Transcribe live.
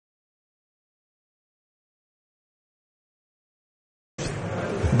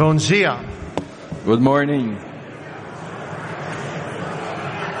Bom dia. Good morning.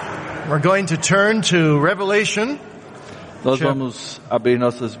 We're going to turn to Revelation. Nós vamos abrir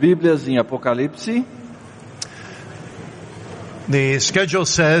nossas Bíblias em Apocalipse. The schedule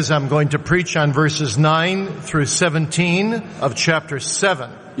says I'm going to preach on verses 9 through 17 of chapter 7.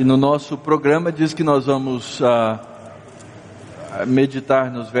 E no nosso programa diz que nós vamos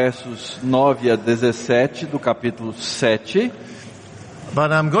meditar nos versos 9 a 17 do capítulo 7.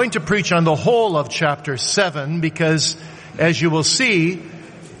 But I'm going to preach on the whole of chapter 7 because, as you will see,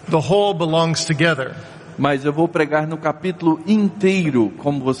 the whole belongs together. Mas eu vou pregar no capítulo inteiro,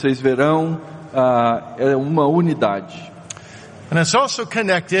 como vocês verão, é uma unidade. And it's also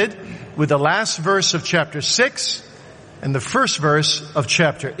connected with the last verse of chapter 6 and the first verse of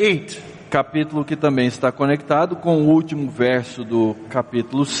chapter 8. Capítulo que também está conectado com o último verso do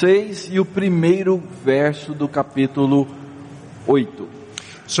capítulo 6 e o primeiro verso do capítulo 8.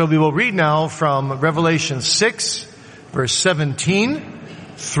 So we will read now from Revelation 6, verse 17,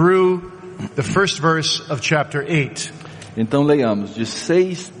 through the first verse of chapter 8. Então leiamos de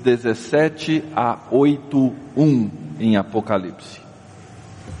 6:17 a 8:1 em Apocalipse.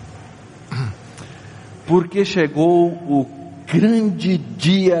 Porque chegou o grande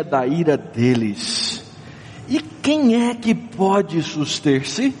dia da ira deles. E quem é que pode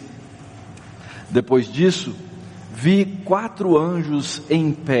suster-se? Depois disso, vi 4 anjos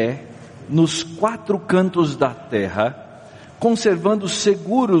em pé nos 4 cantos da terra, conservando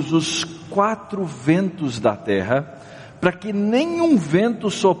seguros os 4 ventos da terra, para que nenhum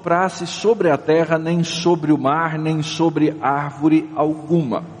vento soprasse sobre a terra, nem sobre o mar, nem sobre árvore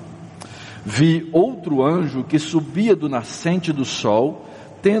alguma. Vi outro anjo que subia do nascente do sol,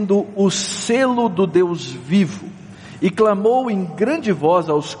 tendo o selo do Deus vivo, e clamou em grande voz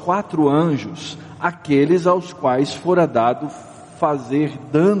aos 4 anjos, aqueles aos quais fora dado fazer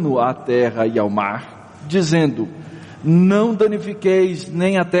dano à terra e ao mar, dizendo: não danifiqueis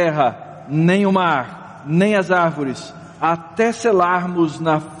nem a terra, nem o mar, nem as árvores, até selarmos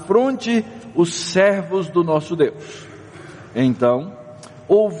na fronte os servos do nosso Deus. Então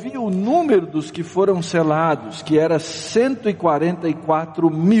ouvi o número dos que foram selados, que era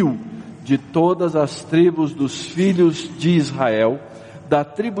 144.000, de todas as tribos dos filhos de Israel. Da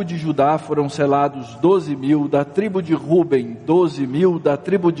tribo de Judá foram selados 12.000, da tribo de Ruben 12.000, da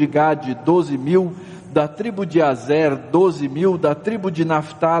tribo de Gade 12.000, da tribo de Azer 12.000, da tribo de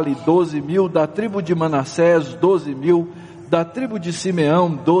Naftali 12.000, da tribo de Manassés 12.000, da tribo de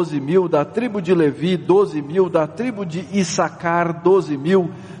Simeão 12.000, da tribo de Levi 12.000, da tribo de Issacar 12.000,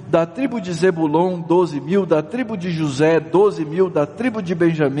 da tribo de Zebulon 12.000, da tribo de José 12.000, da tribo de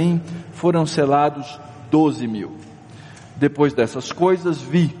Benjamim foram selados 12.000. Depois dessas coisas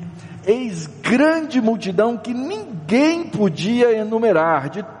vi, eis grande multidão que ninguém podia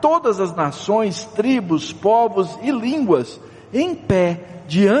enumerar, de todas as nações, tribos, povos e línguas, em pé,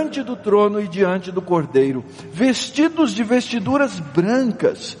 diante do trono e diante do Cordeiro, vestidos de vestiduras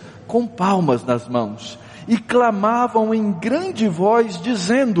brancas, com palmas nas mãos, e clamavam em grande voz,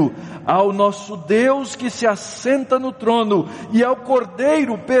 dizendo: ao nosso Deus que se assenta no trono, e ao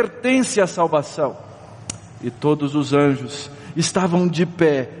Cordeiro pertence a salvação. E todos os anjos estavam de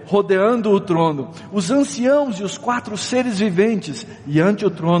pé, rodeando o trono, os anciãos e os 4 seres viventes, e ante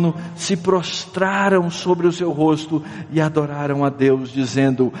o trono se prostraram sobre o seu rosto e adoraram a Deus,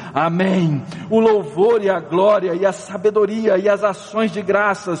 dizendo: amém, o louvor e a glória e a sabedoria e as ações de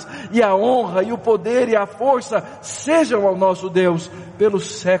graças e a honra e o poder e a força sejam ao nosso Deus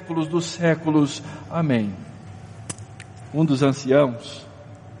pelos séculos dos séculos, amém. Um dos anciãos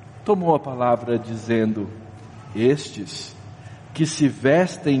tomou a palavra dizendo: estes que se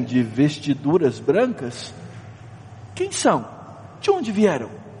vestem de vestiduras brancas, quem são? De onde vieram?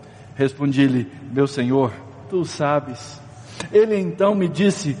 Respondi-lhe: meu Senhor, tu sabes. Ele então me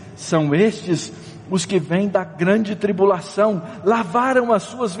disse: são estes os que vêm da grande tribulação, lavaram as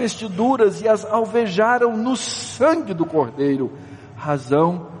suas vestiduras e as alvejaram no sangue do Cordeiro,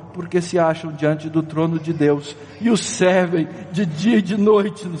 razão porque se acham diante do trono de Deus e o servem de dia e de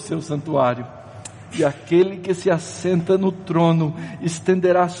noite no seu santuário. E aquele que se assenta no trono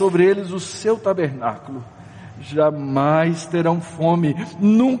estenderá sobre eles o seu tabernáculo. Jamais terão fome,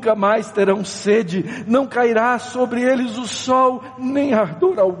 nunca mais terão sede, não cairá sobre eles o sol, nem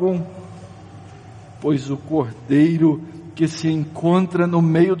ardor algum. Pois o Cordeiro que se encontra no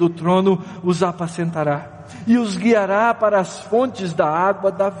meio do trono os apacentará e os guiará para as fontes da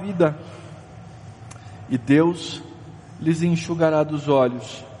água da vida. E Deus lhes enxugará dos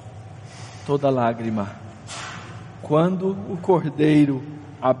olhos toda lágrima. Quando o Cordeiro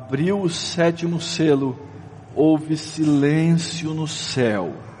abriu o 7º selo, houve silêncio no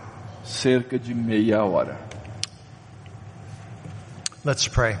céu cerca de meia hora. Let's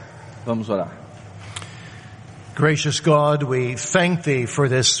pray. Vamos orar. Gracious God, we thank Thee for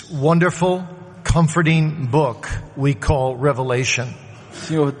this wonderful, comforting book we call Revelation.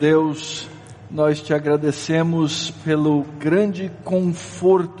 Senhor Deus, nós te agradecemos pelo grande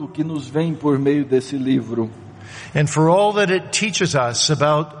conforto que nos vem por meio desse livro. And for all that it teaches us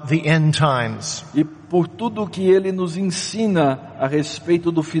about the end times. E por tudo que ele nos ensina a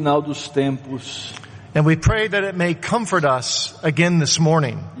respeito do final dos tempos. And we pray that it may comfort us again this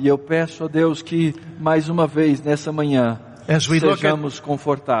morning. E eu peço a Deus que, mais uma vez, nessa manhã, sejamos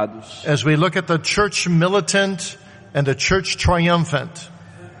confortados. As we look at the church militant and the church triumphant.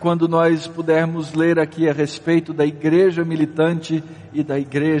 Quando nós pudermos ler aqui a respeito da igreja militante e da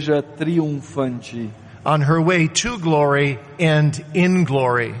igreja triunfante. On her way to glory and in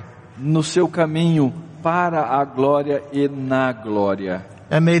glory. No seu caminho para a glória e na glória.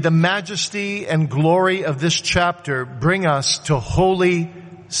 And may the majesty and glory of this chapter bring us to holy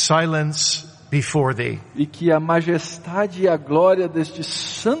silence before Thee. E que a majestade e a glória deste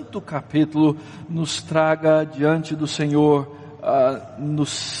santo capítulo nos traga diante do Senhor no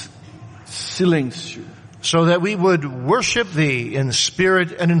silêncio. So that we would worship Thee in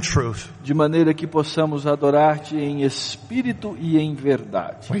spirit and in truth. De maneira que possamos adorar-te em espírito e em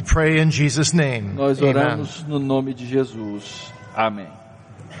verdade. We pray in Jesus' name. Nós oramos no nome de Jesus. Amém.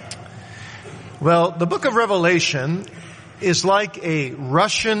 Well, the book of Revelation is like a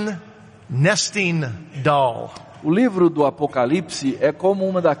Russian nesting doll. O livro do Apocalipse é como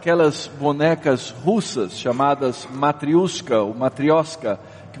uma daquelas bonecas russas chamadas matriushka ou matrioska,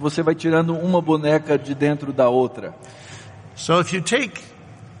 que você vai tirando uma boneca de dentro da outra. So if you take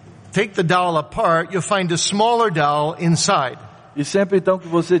the doll apart, you'll find a smaller doll inside. E sempre então que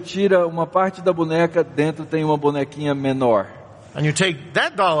você tira uma parte da boneca, dentro tem uma bonequinha menor. And you take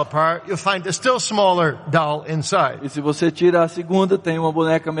that doll apart, you'll find a still smaller doll inside. E se você tira a segunda, tem uma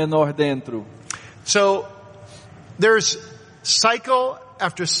boneca menor dentro. So there's cycle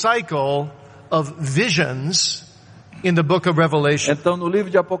after cycle of visions in the book of Revelation. Então no livro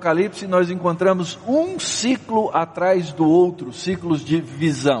de Apocalipse nós encontramos um ciclo atrás do outro, ciclos de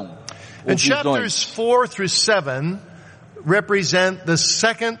visão. And chapters 4 through 7 represent the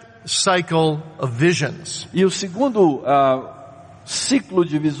second cycle of visions. E o segundo ciclo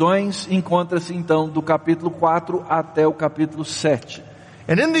de visões encontra-se então do capítulo 4 até o capítulo 7.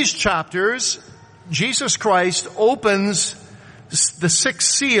 And in these chapters, Jesus Christ opens the 6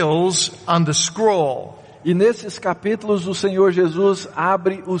 seals on the scroll. E nesses capítulos o Senhor Jesus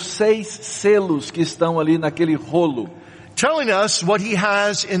abre os 6 selos que estão ali naquele rolo. Telling us what He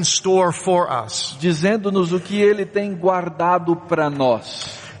has in store for us. Dizendo-nos o que Ele tem guardado para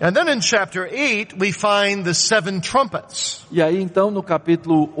nós. And then in chapter 8 we find the 7 trumpets. E aí então no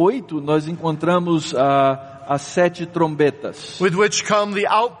capítulo 8 nós encontramos as 7 trombetas. With which come the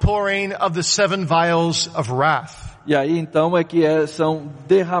outpouring of the 7 vials of wrath. E aí então é que é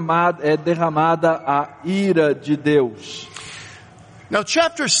derramada a ira de Deus. Now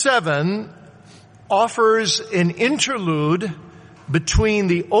chapter 7 offers an interlude between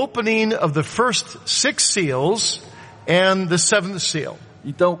the opening of the first 6 seals and the 7th seal.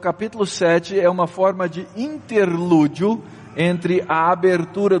 Então o capítulo 7 é uma forma de interlúdio entre a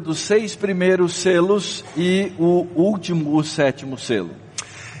abertura dos 6 primeiros selos e o último, o 7º selo.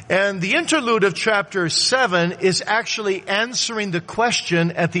 And the interlude of chapter 7 is actually answering the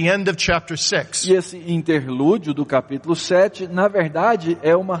question at the end of chapter 6. E esse interlúdio do capítulo 7, na verdade,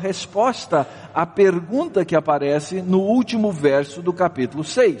 é uma resposta à pergunta que aparece no último verso do capítulo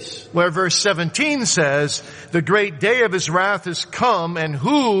 6. Where verse 17 says, "The great day of His wrath is come, and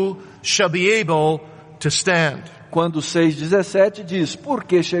who shall be able to stand?" Quando 6:17 diz,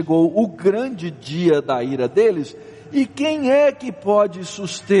 porque chegou o grande dia da ira deles, e quem é que pode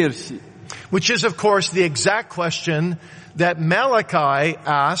suster-se? Which is, of course, the exact question that Malachi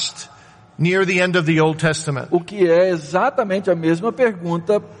asked near the end of the Old Testament. O que é exatamente a mesma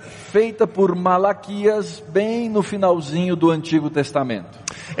pergunta feita por Malaquias bem no finalzinho do Antigo Testamento.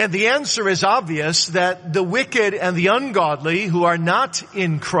 And the answer is obvious that the wicked and the ungodly who are not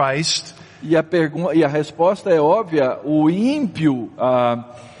in Christ E a resposta é óbvia, o ímpio,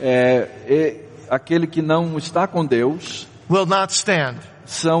 aquele que não está com Deus, will not stand.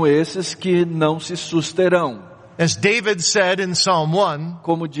 São esses que não se susterão. As David said in Psalm 1,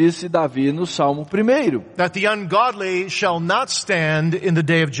 como disse Davi no Salmo 1, that the ungodly shall not stand in the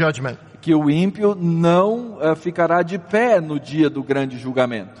day of judgment. Que o ímpio não ficará de pé no dia do grande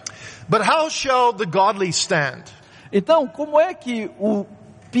julgamento. But how shall the godly stand? Então, como é que o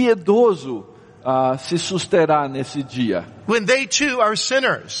piedoso se susterá nesse dia? When they too are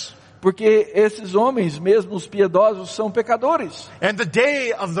sinners. Porque esses homens, mesmo os piedosos, são pecadores. And the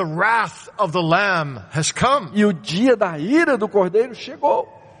day of the wrath of the Lamb has come. E o dia da ira do Cordeiro chegou.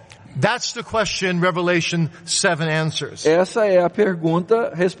 That's the question Revelation 7 answers. Essa é a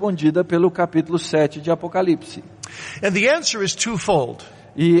pergunta respondida pelo capítulo 7 de Apocalipse. And the answer is twofold.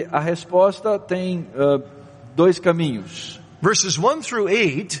 E a resposta tem dois caminhos. Verses 1 through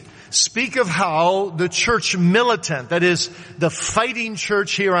 8 speak of how the church militant, that is, the fighting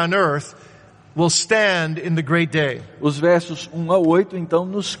church here on earth, will stand in the great day. Os versos 1 a 8, então,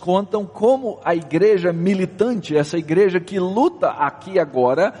 nos contam como a igreja militante, essa igreja que luta aqui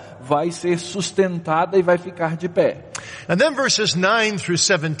agora, vai ser sustentada e vai ficar de pé. And then verses 9 through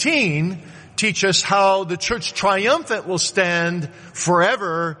 17 teach us how the church triumphant will stand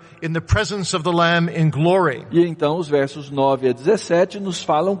forever in the presence of the Lamb in glory. E então os versos 9 a 17 nos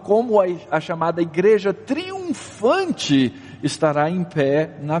falam como a chamada igreja triunfante estará em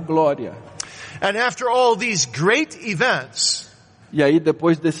pé na glória. And after all these great events, e aí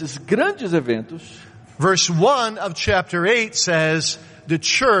depois desses grandes eventos, verse 1 of chapter 8 says, the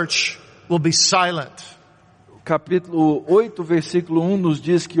church will be silent. Capítulo 8, versículo 1 nos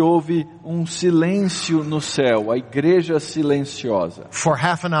diz que houve um silêncio no céu, a igreja silenciosa. For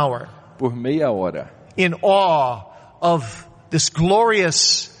half an hour. Por meia hora. In awe of this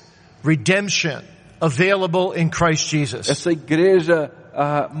glorious redemption available in Christ Jesus. Essa igreja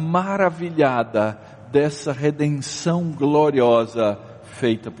maravilhada dessa redenção gloriosa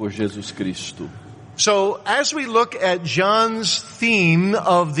feita por Jesus Cristo. So, as we look at John's theme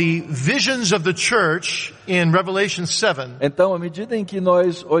of the visions of the church in Revelation 7, então, à medida em que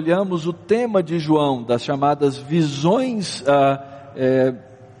nós olhamos o tema de João, das chamadas visões,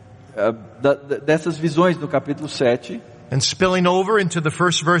 dessas visões do capítulo 7, and spilling over into the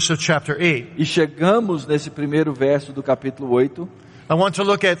first verse of chapter 8, e chegamos nesse primeiro verso do capítulo 8, I want to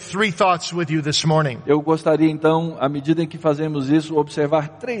look at three thoughts with you this morning. Eu gostaria então, à medida em que fazemos isso, observar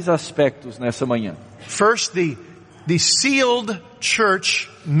três aspectos nessa manhã. First, the sealed church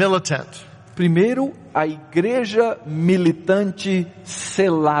militant. Primeiro, a igreja militante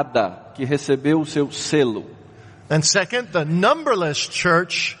selada, que recebeu o seu selo. And second, the numberless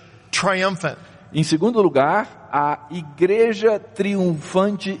church triumphant. Em segundo lugar, a igreja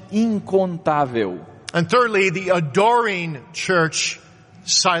triunfante incontável. And thirdly, the adoring church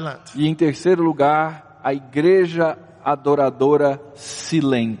silent. E em terceiro lugar, a igreja adoradora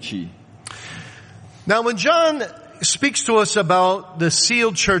silente. Now, when John speaks to us about the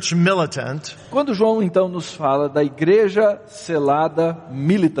sealed church militant, quando João então nos fala da igreja selada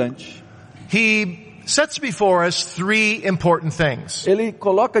militante, he sets before us three important things. Ele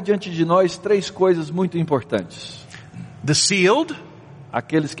coloca diante de nós três coisas muito importantes. The sealed,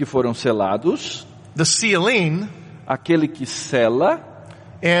 aqueles que foram selados, the sealing, aquele que sela,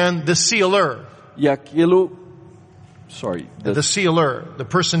 and the sealer. E aquilo, the sealer, the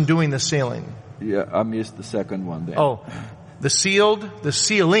person doing the sealing. Yeah, I missed the second one there. Oh, the sealed, the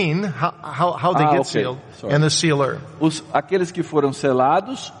sealing, how they get sealed, and the sealer. Aqueles que foram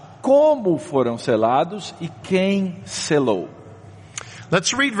selados, como foram selados e quem selou.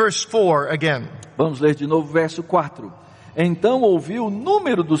 Let's read verse 4 again. Vamos ler de novo o verso 4. Então ouvi o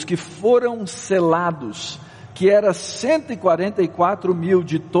número dos que foram selados, que era 144 mil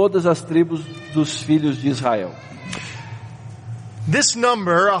de todas as tribos dos filhos de Israel. This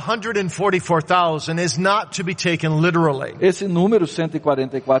number, 144,000, is not to be taken literally. Esse número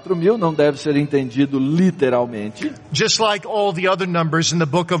 144 mil não deve ser entendido literalmente. Just like all the other numbers in the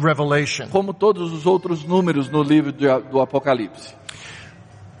book of Revelation. Como todos os outros números no livro do Apocalipse.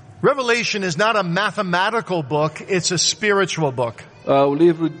 Revelation is not a mathematical book, it's a spiritual book. O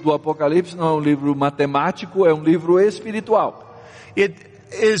livro do Apocalipse não é um livro matemático, é um livro espiritual. It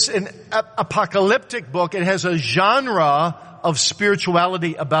is an apocalyptic book, it has a genre of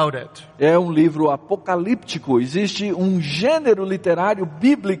spirituality about it. É um livro apocalíptico, existe um gênero literário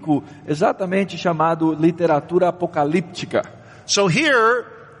bíblico exatamente chamado literatura apocalíptica. So here,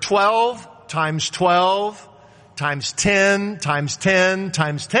 12 times 12 times 10 times 10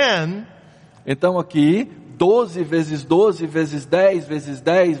 times 10. Então aqui, 12 vezes 12 vezes 10 vezes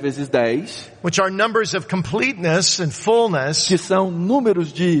 10 vezes 10. Which are numbers of completeness and fullness. Que são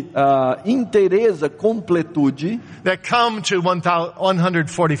números de inteireza, completude. That come to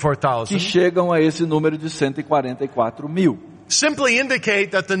 144,000. Que chegam a esse número de 144 mil. Simply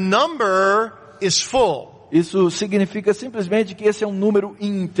indicate that the number is full. Isso significa simplesmente que esse é um número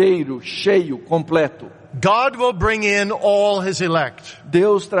inteiro, cheio, completo. God will bring in all his elect.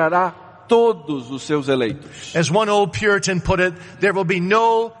 Deus trará todos os seus eleitos. As one old Puritan put it, there will be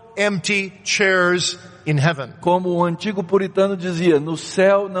no empty chairs in heaven. Como o antigo puritano dizia, no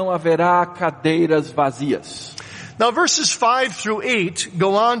céu não haverá cadeiras vazias. Now verses 5 through 8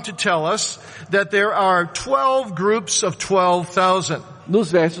 go on to tell us that there are 12 groups of 12,000.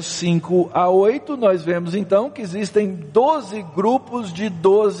 Nos versos 5 a 8, nós vemos então que existem 12 grupos de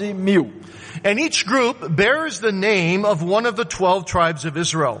 12.000. And each group bears the name of one of the 12 tribes of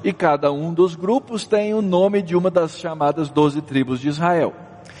Israel. E cada um dos grupos tem o nome de uma das chamadas 12 tribos de Israel.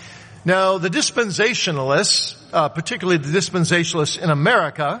 Now the dispensationalists, particularly the dispensationalists in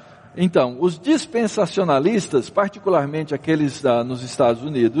America, então, os dispensacionalistas, particularmente aqueles nos Estados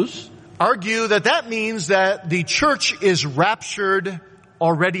Unidos, argue that means that the church is raptured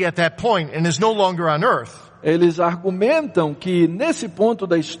already at that point and is no longer on earth. Eles argumentam que nesse ponto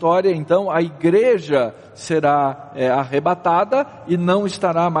da história, então, a igreja será arrebatada e não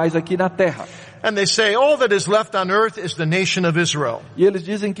estará mais aqui na terra. And they say all that is left on earth is the nation of Israel. E eles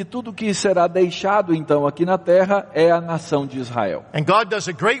dizem que tudo que será deixado então aqui na terra é a nação de Israel. And God does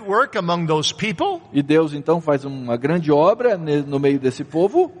a great work among those people. E Deus então faz uma grande obra no meio desse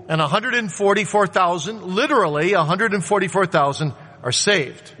povo. And 144,000, literally 144,000 are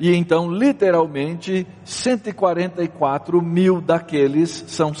saved. E então, literalmente, 144.000 daqueles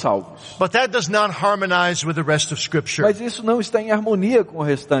são salvos. But that does not harmonize with the rest of Scripture. Mas isso não está em harmonia com o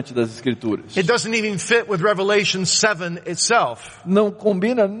restante das Escrituras. It doesn't even fit with Revelation 7 itself. Não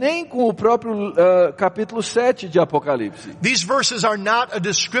combina nem com o próprio capítulo 7 de Apocalipse. These verses are not a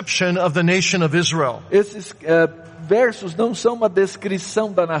description of the nation of Israel. Esses versos não são uma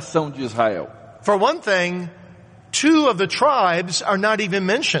descrição da nação de Israel. For one thing, 2 of the tribes are not even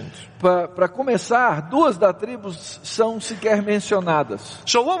mentioned. Para começar, 2 das tribos são sequer mencionadas.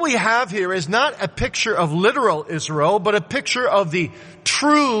 So what we have here is not a picture of literal Israel, but a picture of the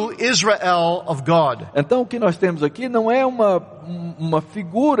true Israel of God. Então o que nós temos aqui não é uma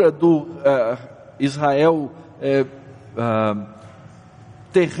figura do Israel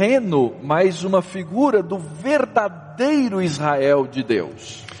terreno, mas uma figura do verdadeiro Israel de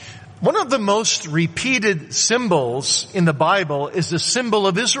Deus. One of the most repeated symbols in the Bible is the symbol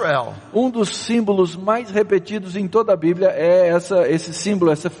of Israel. Dos símbolos mais repetidos em toda a Bíblia é esse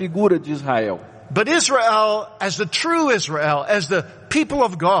símbolo, essa figura de Israel. But Israel as the true Israel, as the people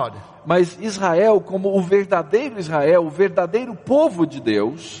of God. Mas Israel como o verdadeiro Israel, o verdadeiro povo de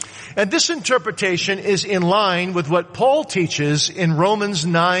Deus. And this interpretation is in line with what Paul teaches in Romans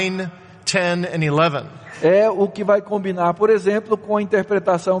 9, 10 and 11. É o que vai combinar, por exemplo, com a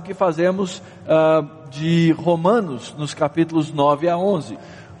interpretação que fazemos de Romanos, nos capítulos 9 a 11.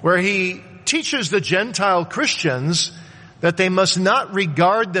 Where he teaches the Gentile Christians that they must not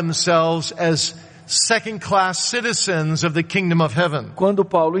regard themselves as second-class citizens of the kingdom of heaven. Quando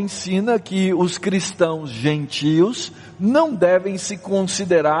Paulo ensina que os cristãos gentios não devem se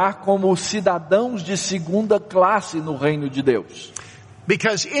considerar como cidadãos de segunda classe no reino de Deus.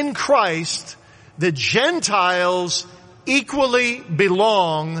 Because in Christ, the Gentiles equally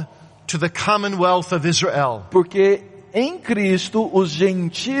belong to the commonwealth of Israel. Porque em Cristo os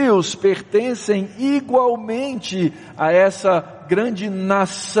gentios pertencem igualmente a essa grande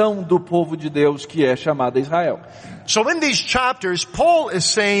nação do povo de Deus que é chamada Israel. So in these chapters, Paul is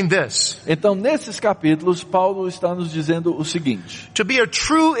saying this. Então nesses capítulos, Paulo está nos dizendo o seguinte: To be a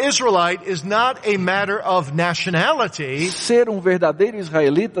true Israelite is not a matter of nationality. Ser um verdadeiro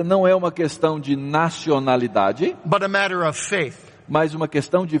israelita não é uma questão de nacionalidade, but a matter of faith. Mas uma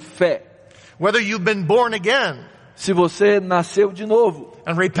questão de fé. Whether you've been born again. Se você nasceu de novo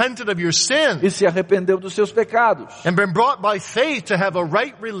and repented of your sin, e se arrependeu dos seus pecados, and been brought by faith to have a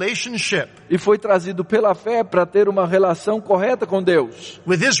right relationship, e foi trazido pela fé para ter uma relação correta com Deus,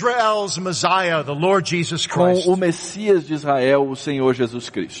 with Israel's Messiah, the Lord Jesus Christ, com o Messias de Israel, o Senhor Jesus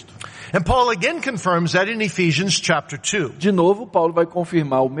Cristo. And Paul again confirms that in Ephesians chapter 2. De novo, Paulo vai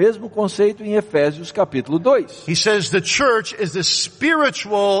confirmar o mesmo conceito em Efésios capítulo 2. He says the church is the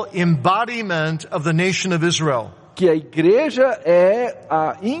spiritual embodiment of the nation of Israel. Que a igreja é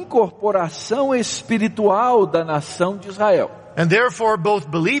a incorporação espiritual da nação de Israel. And therefore both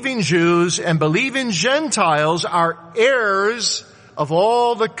believing Jews and believing Gentiles are heirs of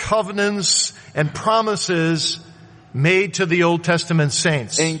all the covenants and promises made to the Old Testament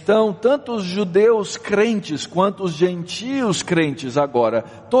saints. Então, tanto os judeus crentes quanto os gentios crentes agora,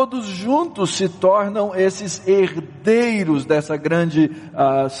 todos juntos se tornam esses herdeiros dessa grande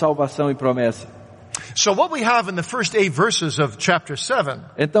salvação e promessa. So what we have in the first 8 verses of chapter 7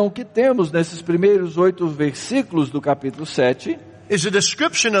 Então o que temos nesses primeiros 8 versículos do capítulo 7 is a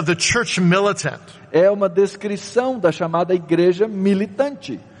description of the church militant. É uma descrição da chamada igreja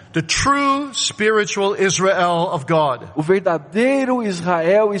militante. The true spiritual Israel of God. O verdadeiro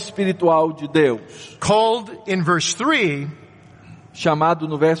Israel espiritual de Deus. Called in verse 3, chamado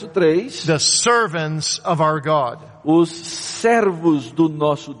no verso 3, the servants of our God. Os servos do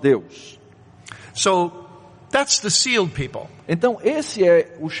nosso Deus. So, that's the sealed people. Então esse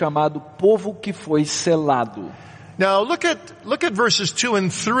é o chamado povo que foi selado. Now look at verses 2 and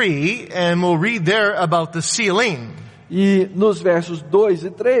 3 and we'll read there about the sealing. E nos versos 2 e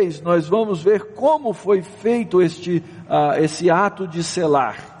 3 nós vamos ver como foi feito esse ato de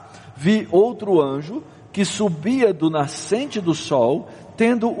selar. Vi outro anjo que subia do nascente do sol,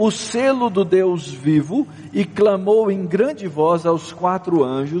 tendo o selo do Deus vivo, e clamou em grande voz aos 4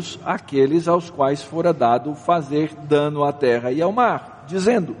 anjos, aqueles aos quais fora dado fazer dano à terra e ao mar,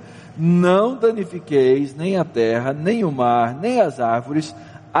 dizendo: não danifiqueis nem a terra, nem o mar, nem as árvores,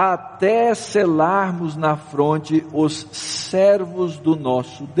 até selarmos na fronte os servos do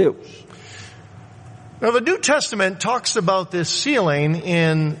nosso Deus. Now the New Testament talks about this sealing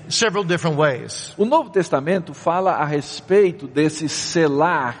in several different ways. O Novo Testamento fala a respeito desse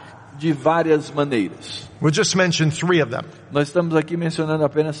selar de várias maneiras. We'll just mention 3 of them. Nós estamos aqui mencionando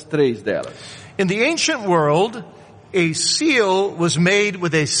apenas 3 delas. In the ancient world, a seal was made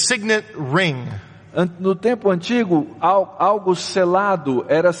with a signet ring. No tempo antigo, algo selado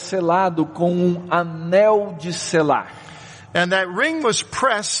era selado com um anel de selar. And that ring was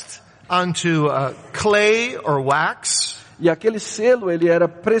pressed onto clay or wax. E aquele selo ele era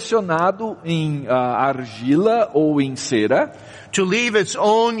pressionado em argila ou em cera. To leave its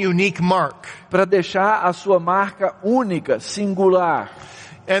own unique mark. Para deixar a sua marca única, singular.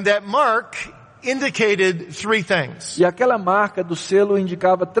 And that mark indicated 3 things. E aquela marca do selo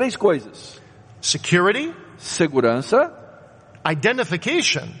indicava 3 coisas. Security, segurança,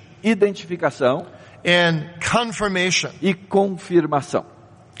 identification, identificação, and confirmation. E confirmação.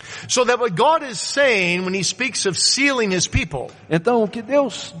 So that what God is saying when he speaks of sealing his people. Então o que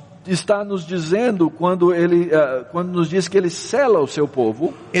Deus está nos dizendo quando nos diz que ele sela o seu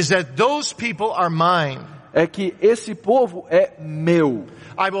povo, is that those people are mine. É que esse povo é meu.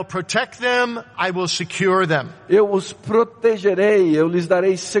 I will protect them, I will secure them. Eu os protegerei, eu lhes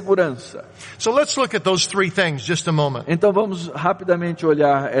darei segurança. So let's look at those 3 things just a moment. Então vamos rapidamente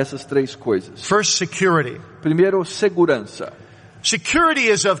olhar essas 3 coisas. First, security. Primeiro, segurança. Security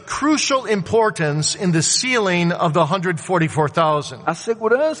is of crucial importance in the sealing of the 144,000. A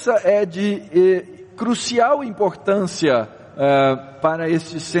segurança é de crucial importância para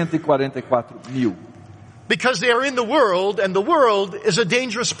estes 144.000. Because they are in the world, and the world is a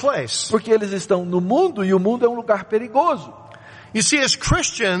dangerous place. Porque eles estão no mundo e o mundo é um lugar perigoso. You see, as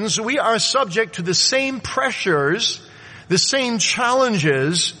Christians, we are subject to the same pressures, the same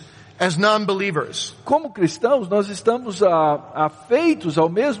challenges as non-believers. Como cristãos, nós estamos afeitos ao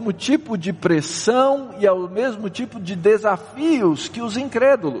mesmo tipo de pressão e ao mesmo tipo de desafios que os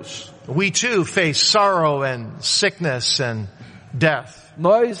incrédulos. We too face sorrow and sickness and death.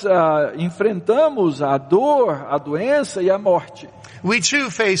 Nós enfrentamos a dor, a doença e a morte. We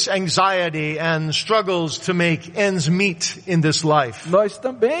too face anxiety and struggles to make ends meet in this life. Nós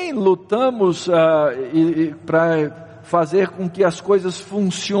também lutamos para fazer com que as coisas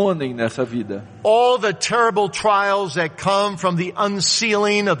funcionem nessa vida. All the terrible trials that come from the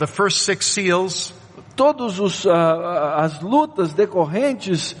unsealing of the first 6 seals. Todas as lutas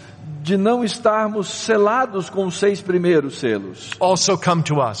decorrentes de não estarmos selados com os 6 primeiros selos. Also come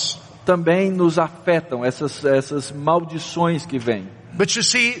to us. Também nos afetam essas maldições que vêm. But you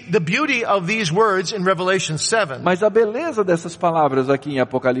see, the beauty of these words in Revelation 7. Mas a beleza dessas palavras aqui em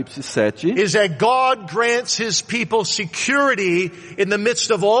Apocalipse 7 is that God grants his people security in the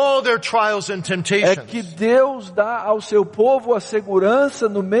midst of all their trials and temptations. É que Deus dá ao seu povo a segurança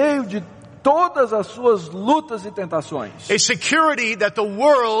no meio de todas as suas lutas e tentações. A security that the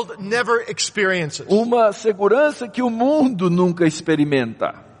world never experiences. Uma segurança que o mundo nunca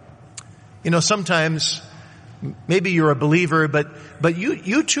experimenta. You know, sometimes maybe you're a believer, but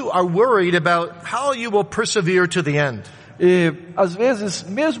you too are worried about how you will persevere to the end. E às vezes,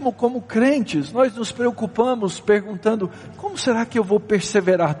 mesmo como crentes, nós nos preocupamos perguntando: como será que eu vou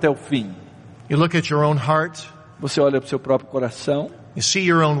perseverar até o fim? You look at your own heart. Você olha para o seu próprio coração. You see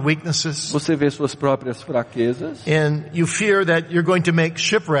your own weaknesses. Você vê suas próprias fraquezas. And you fear that you're going to make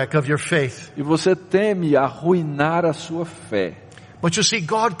shipwreck of your faith. E você teme arruinar a sua fé. But you see,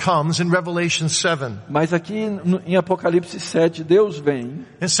 God comes in Revelation 7. Mas aqui em Apocalipse 7, Deus vem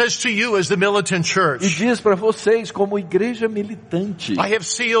and says to you as the militant church, e diz para vocês como igreja militante: I have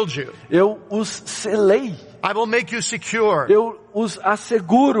sealed you. Eu os selei. I will make you secure. Eu os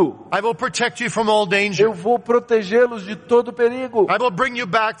asseguro. I will protect you from all danger. Eu vou protegê-los de todo perigo. I will bring you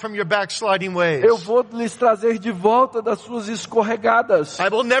back from your backsliding ways. Eu vou lhes trazer de volta das suas escorregadas. I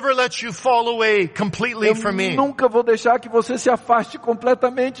will never let you fall away completely from me. Eu nunca vou deixar que você se afaste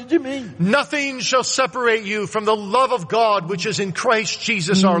completamente de mim. Nothing shall separate you from the love of God which is in Christ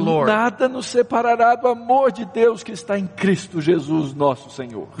Jesus our Lord. Nada nos separará do amor de Deus que está em Cristo Jesus, nosso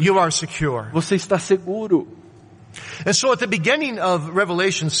Senhor. You are secure. Você está seguro. And so at the beginning of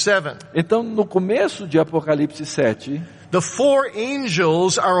Revelation 7, Então, no começo de Apocalipse 7, the four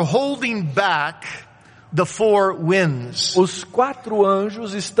angels are holding back the four winds. os 4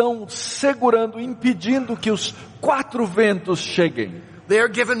 anjos estão segurando, impedindo que os 4 ventos cheguem. They are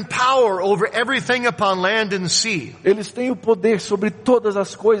given power over everything upon land and sea. Eles têm o poder sobre todas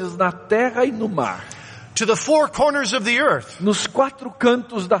as coisas na terra e no mar. To the four corners of the earth. Nos 4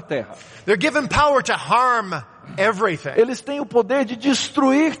 cantos da terra. They're given power to harm everything. Eles têm o poder de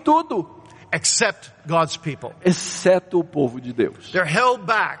destruir tudo, Except God's people. exceto o povo de Deus. They're held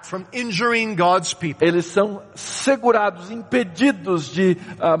back from injuring God's people. Eles são segurados, impedidos de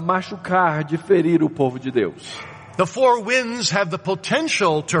machucar, de ferir o povo de Deus. The four winds have the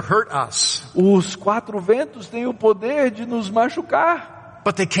potential to hurt us, Os 4 ventos têm o poder de nos machucar,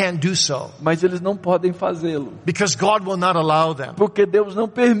 but they can't do so mas eles não podem fazê-lo, because God will not allow them. porque Deus não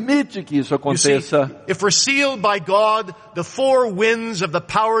permite que isso You see, aconteça. if we're sealed by God, the four winds of the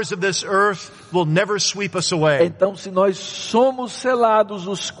powers of this earth will never sweep us away. Então, se nós somos selados,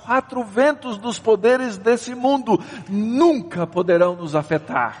 os 4 ventos dos poderes desse mundo nunca poderão nos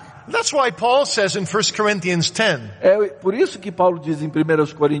afetar. That's why Paul says in 1 Corinthians 10 É por isso que Paulo diz em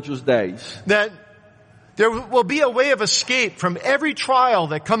 1 Coríntios 10, that there will be a way of escape from every trial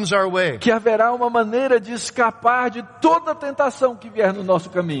that comes our way. que haverá uma maneira de escapar de toda tentação que vier no nosso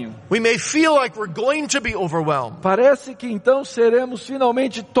caminho. We may feel like we're going to be overwhelmed, Parece que então seremos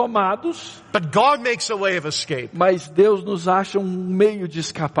finalmente tomados, but God makes a way of escape. mas Deus nos acha um meio de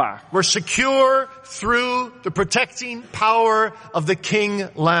escapar. We're secure through the protecting power of the King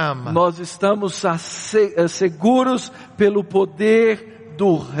Lamb. Nós estamos seguros pelo poder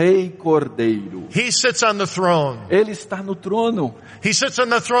do Rei Cordeiro. He sits on the throne. Ele está no trono. He sits on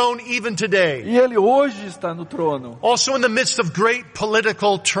the throne even today. E Ele hoje está no trono. Also in the midst of great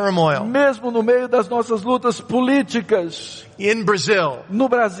political turmoil. Mesmo no meio das nossas lutas políticas, In Brazil, no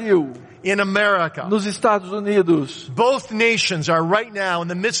Brasil, in America. nos Estados Unidos, Both nations are right now in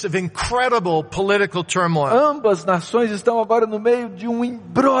the midst of incredible political turmoil. ambas nações estão agora no meio de um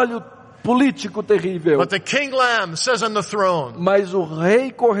imbróglio político terrível. But the King Lamb says on the throne, Mas o Rei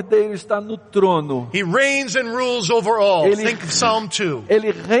Cordeiro está no trono. He reigns and rules over all. Ele- Think of Psalm 2.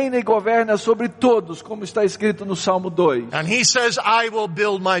 Ele reina e governa sobre todos, como está escrito no Salmo 2. And He says, I will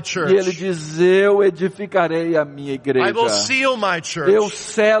build my E ele church. diz, eu edificarei a minha igreja. I will seal my Eu church.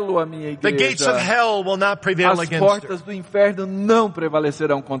 selo a minha The gates of igreja. hell will not prevail As against her. portas do inferno não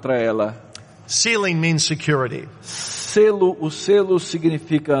prevalecerão contra ela. Sealing means security. O selo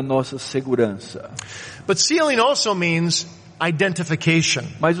significa a nossa segurança. But sealing also means identification.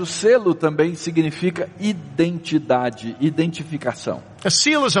 Mas o selo também significa identidade, identificação. A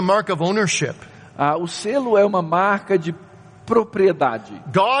seal is a mark of ownership. O selo é uma marca de propriedade.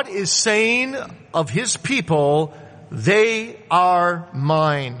 God is saying of His people, they are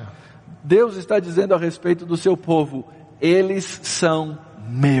mine. Deus está dizendo a respeito do seu povo, eles são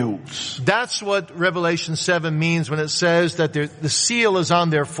meus. That's what Revelation 7 means when it says that the seal is on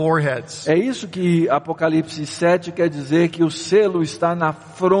their foreheads. É isso que Apocalipse 7 quer dizer, que o selo está na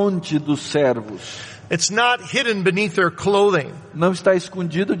fronte dos servos. It's not hidden beneath their clothing. Não está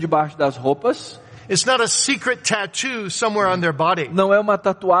escondido debaixo das roupas. It's not a secret tattoo somewhere on their body. Não é uma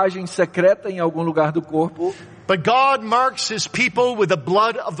tatuagem secreta em algum lugar do corpo. But God marks His people with the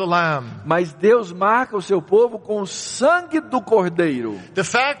blood of the Lamb. Mas Deus marca o seu povo com o sangue do Cordeiro. The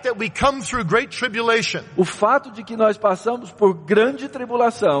fact that we come through great tribulation O fato de que nós passamos por grande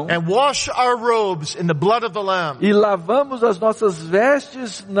tribulação and wash our robes in the blood of the Lamb e lavamos as nossas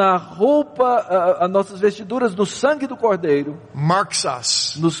vestes na roupa, as nossas vestiduras no sangue do Cordeiro, marks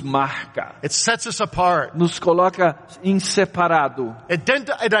us. nos marca, It sets us apart. nos coloca em separado, It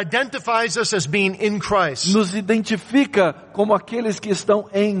identifies us as being in Christ, nos identifica como aqueles que estão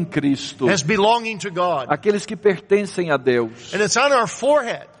em Cristo, as belonging to God. aqueles que pertencem a Deus. And it's on our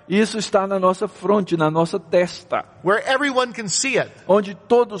forehead Isso está na nossa fronte, na nossa testa, where everyone can see it. onde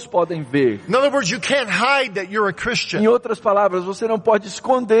todos podem ver. In other words, you can't hide that you're a Em Christian. outras palavras, você não pode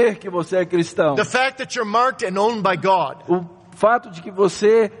esconder que você é cristão. The fact that you're marked and owned by God. O fato de que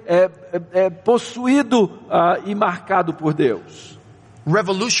você é possuído e marcado por Deus.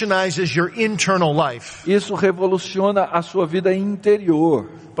 revolutionizes your internal life. Isso revoluciona a sua vida interior.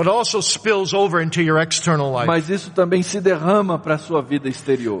 But also spills over into your external life. Mas isso também se derrama para a sua vida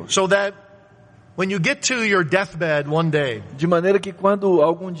exterior. So that when you get to your deathbed one day, de maneira que quando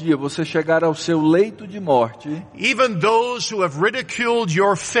algum dia você chegar ao seu leito de morte, even those who have ridiculed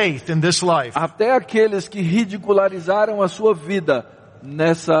your faith in this life, até aqueles que ridicularizaram a sua vida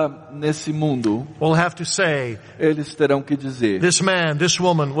nesse mundo, will have to say, eles terão que dizer, this man, this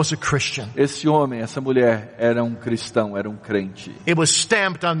woman was a Christian. esse homem, essa mulher era um cristão, era um crente. It was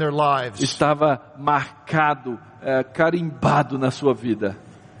stamped on their lives. Estava marcado, carimbado na sua vida.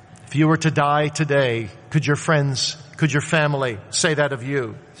 If you were to die today, could your friends, could your family say that of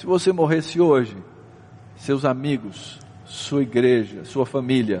you? Se você morresse hoje, seus amigos, sua igreja, sua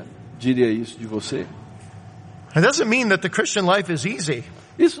família diria isso de você? It doesn't mean that the Christian life is easy.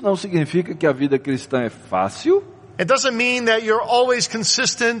 Isso não significa que a vida cristã é fácil. It doesn't mean that you're always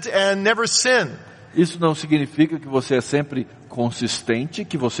consistent and never sin. Isso não significa que você é sempre consistente,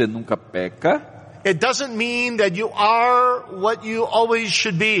 que você nunca peca. It doesn't mean that you are what you always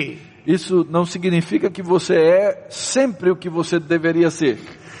should be. Isso não significa que você é sempre o que você deveria ser.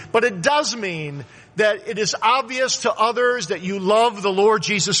 But it does mean that it is obvious to others that you love the Lord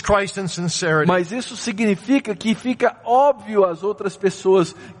Jesus Christ in sincerity. Mas isso significa que fica óbvio às outras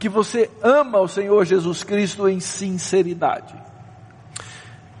pessoas que você ama o Senhor Jesus Cristo em sinceridade.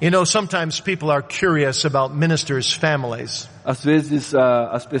 You know, sometimes people are curious about ministers' families. Às vezes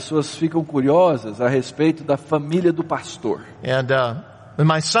as pessoas ficam curiosas a respeito da família do pastor. And when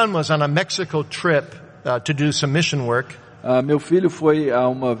my son was on a Mexico trip to do some mission work, meu filho foi a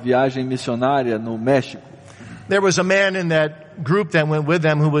uma viagem missionária no México. There was a man in that group that went with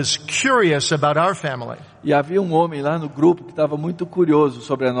them who was curious about our family. E havia um homem lá no grupo que estava muito curioso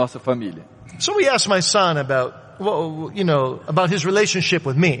sobre a nossa família. So we asked my son about, about his relationship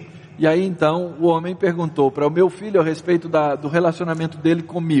with me. E aí então o homem perguntou para o meu filho a respeito do relacionamento dele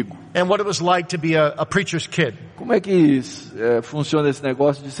comigo. And what it was like to be a preacher's kid. Como é que funciona esse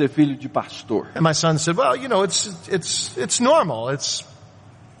negócio de ser filho de pastor? And my son said, well, it's normal.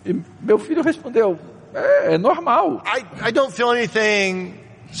 E meu filho respondeu, é normal. I don't feel anything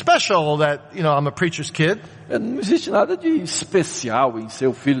special that, I'm a preacher's kid. Não existe nada de especial em ser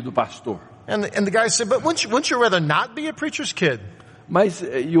o filho do pastor. And the guy said, but wouldn't you rather not be a preacher's kid?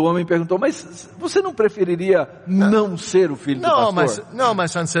 E o homem perguntou, mas você não preferiria não ser o filho do pastor? My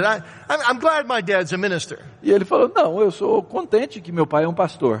son said, I'm glad my dad's a minister. E ele falou, não, eu sou contente que meu pai é um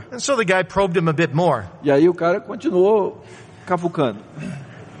pastor. And so the guy probed him a bit more. E aí o cara continuou cavucando.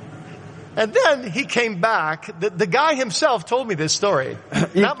 And then he came back. The guy himself told me this story,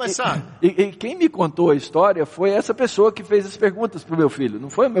 not my son. E quem me contou a história foi essa pessoa que fez as perguntas para o meu filho, não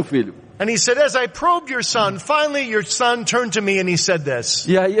foi o meu filho. And he said, as I probed your son, finally your son turned to me and he said this.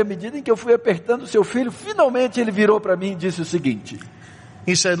 E aí, à medida em que eu fui apertando o seu filho, finalmente ele virou para mim e disse o seguinte.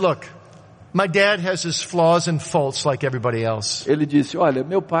 He said, look, my dad has his flaws and faults like everybody else. Ele disse, olha,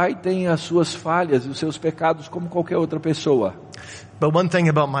 meu pai tem as suas falhas e os seus pecados como qualquer outra pessoa. But one thing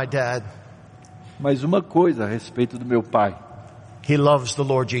about my dad. Mas uma coisa a respeito do meu pai. He loves the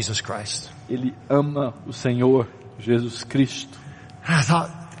Lord Jesus Christ. Ele ama o Senhor Jesus Cristo. I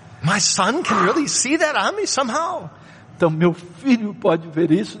thought, my son can really see that on me somehow. Então meu filho pode ver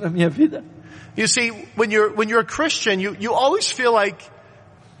isso na minha vida. You see, when you're a Christian, you always feel like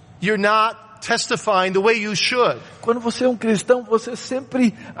you're not testifying the way you should. Quando você é um cristão, você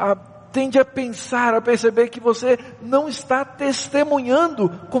sempre tende a pensar, a perceber que você não está testemunhando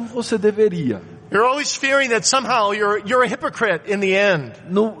como você deveria. You're always fearing that somehow you're a hypocrite in the end.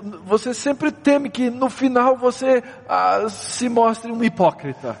 Você sempre teme que no final você se mostre um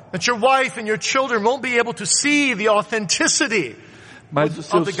hipócrita. That your wife and your children won't be able to see the authenticity Mas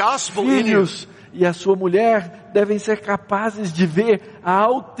os of seus the gospel in you. filhos e a sua mulher devem ser capazes de ver a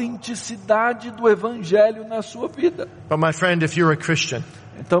autenticidade do evangelho na sua vida. But my friend, if you're a Christian,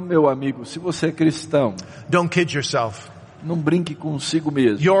 então, meu amigo, se você é cristão, don't kid yourself. Não brinque consigo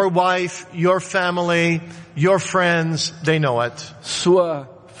mesmo. Your wife, your family, your friends, they know it. Sua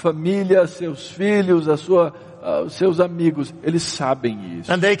família, seus filhos, os seus amigos, eles sabem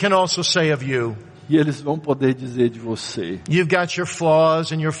isso. And they can also say of you. E eles vão poder dizer de você. You've got your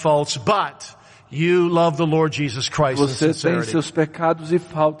flaws and your faults, but you love the Lord Jesus Christ in Você sincerity. tem seus pecados e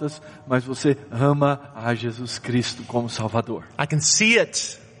faltas, mas você ama a Jesus Cristo como Salvador. I can see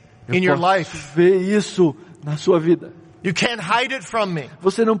it in your life. Ver isso na sua vida. You can't hide it from me.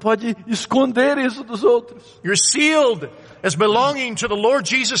 Você não pode esconder isso dos outros. You're sealed as belonging to the Lord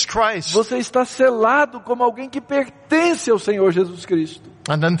Jesus Christ. Você está selado como alguém que pertence ao Senhor Jesus Cristo.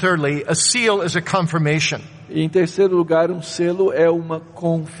 And then thirdly, a seal is a confirmation. E em terceiro lugar, um selo é uma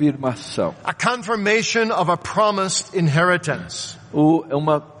confirmação. A confirmation of a promised inheritance. É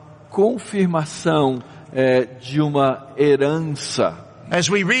uma confirmação de uma herança. As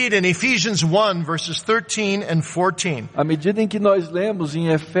we read in Ephesians 1 verses 13 and 14. À medida em que nós lemos em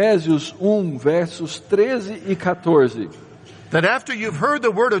Efésios 1 versos 13 e 14. That after you've heard the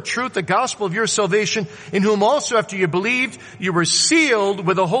word of truth, the gospel of your salvation, in whom also after you believed, you were sealed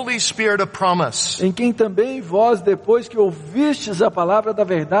with the Holy Spirit of promise. Em quem também vós, depois que ouvistes a palavra da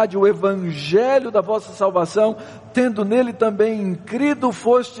verdade, o evangelho da vossa salvação, tendo nele também crido,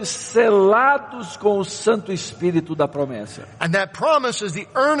 fostes selados com o Santo Espírito da promessa. And that promise is the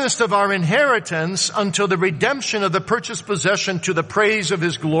earnest of our inheritance until the redemption of the purchased possession to the praise of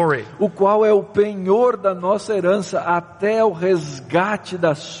His glory. O qual é o penhor da nossa herança até o resgate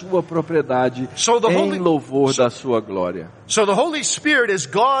da sua propriedade em louvor da sua glória. So the Holy Spirit is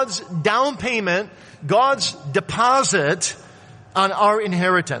God's down payment, God's deposit on our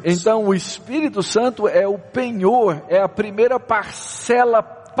inheritance. Então o Espírito Santo é o penhor, é a primeira parcela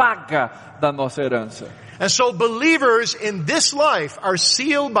paga da nossa herança. And so believers in this life are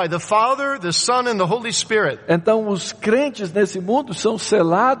sealed by the Father, the Son and the Holy Spirit. Então os crentes nesse mundo são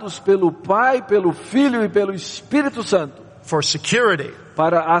selados pelo Pai, pelo Filho e pelo Espírito Santo. For security.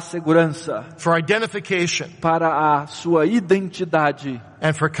 Para a segurança. For identification. Para a sua identidade.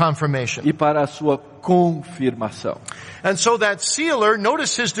 And for confirmation. E para a sua confirmação. And so that sealer,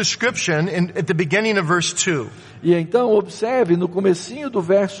 notice his description at the beginning of verse 2. E então observe no comecinho do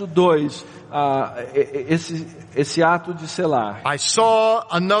verso 2, esse ato de selar. I saw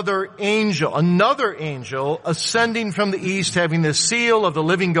another angel ascending from the east having the seal of the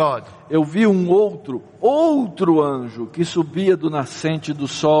living God. Eu vi um outro anjo que subia do nascente do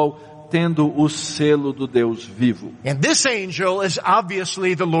sol, tendo o selo do Deus vivo. And this angel is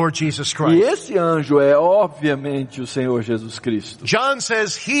obviously the Lord Jesus Christ. E esse anjo é obviamente o Senhor Jesus Cristo. John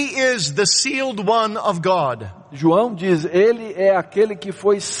says he is the sealed one of God. João diz, ele é aquele que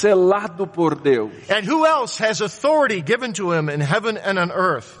foi selado por Deus. And who else has authority given to him in heaven and on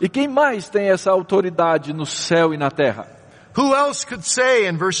earth? E quem mais tem essa autoridade no céu e na terra? Who else could say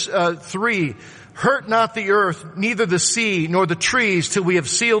in verse 3, hurt not the earth, neither the sea, nor the trees, till we have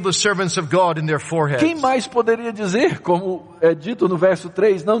sealed the servants of God in their foreheads? Quem mais poderia dizer, como é dito no verso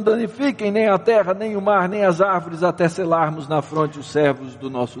 3, não danifiquem nem a terra, nem o mar, nem as árvores, até selarmos na fronte os servos do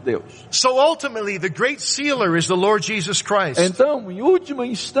nosso Deus. So ultimately, the great sealer is the Lord Jesus Christ. Então, em última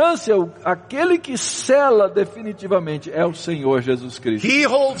instância, aquele que sela definitivamente é o Senhor Jesus Cristo. He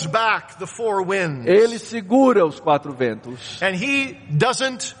holds back the four winds. Ele segura os quatro ventos. And he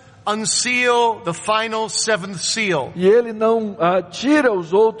doesn't unseal the final seventh seal. E ele não tira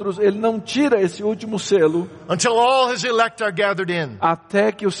os outros, ele não tira esse último selo. Until all his elect are gathered in.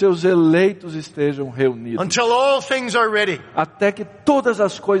 Até que os seus eleitos estejam reunidos. Until all things are ready. Até que todas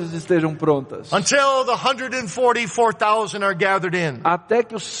as coisas estejam prontas. Until the 144,000 are gathered in. Até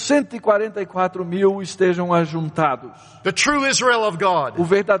que os 144.000 estejam ajuntados. The true Israel of God. O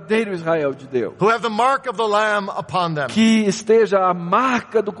verdadeiro Israel de Deus. Who have the mark of the Lamb upon them. Que esteja a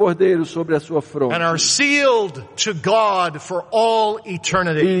marca do Cordeiro sobre a sua fronte. And are sealed to God for all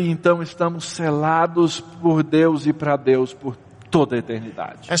eternity. E então estamos selados por Deus e para Deus por toda a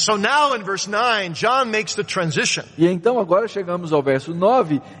eternidade. And so now in verse 9, John makes the transition. E então agora chegamos ao verso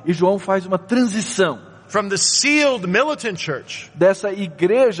 9 e João faz uma transição. From the sealed militant church. Dessa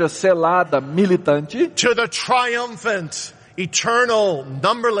igreja selada militante. To the triumphant, eternal,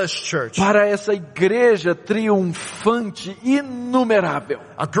 numberless church. Para essa igreja triunfante, inumerável.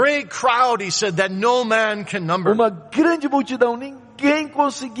 A great crowd, he said, that no man can number. Uma grande multidão, ninguém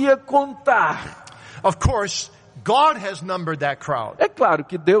conseguia contar. Of course, God has numbered that crowd. É claro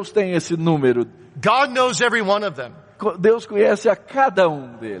que Deus tem esse número. God knows every one of them. Deus conhece a cada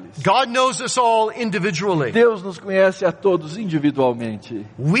um deles. God knows us all individually. Deus nos conhece a todos individualmente.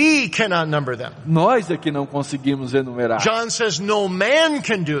 We cannot number them. Nós é que não conseguimos enumerar. John says no man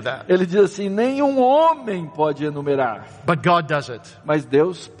can do that. Ele diz assim, nenhum homem pode enumerar. But God does it. Mas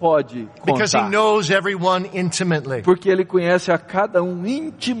Deus pode contar. Because He knows everyone intimately. Porque Ele conhece a cada um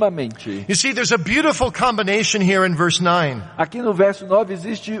intimamente. You see, there's a beautiful combination here in verse 9. Aqui no verso 9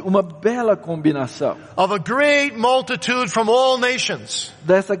 existe uma bela combinação. Of a great multitude multitude from all nations.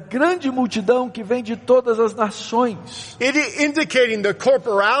 Dessa grande multidão que vem de todas as nações. Indicating the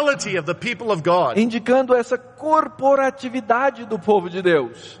corporality of the people of God. Indicando essa corporatividade do povo de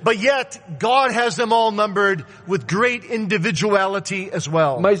Deus. But yet, God has them all numbered with great individuality as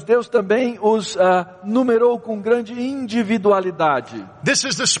well. Mas Deus também os numerou com grande individualidade. This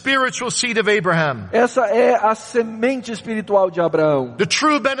is the spiritual seed of Abraham. Essa é a semente espiritual de Abraão. The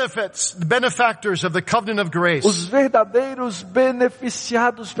true benefactors of the covenant of grace. Os verdadeiros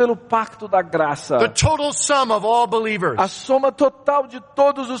beneficiados pelo pacto da graça. The total sum of all believers. A soma total de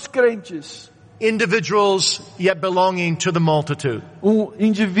todos os crentes. Individuals yet belonging to the multitude.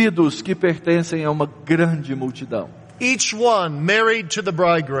 Indivíduos que pertencem a uma grande multidão. Each one married to the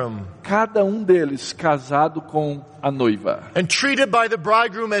bridegroom. Cada deles casado com a noiva. And treated by the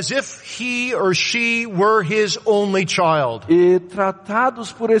bridegroom as if he or she were his only child. E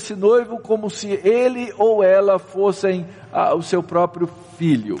tratados por esse noivo como se ele ou ela fossem o seu próprio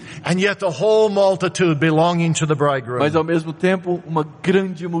filho. And yet the whole multitude belonging to the bridegroom. Mas ao mesmo tempo uma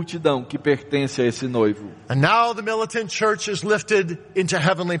grande multidão que pertence a esse noivo. And now the militant church is lifted into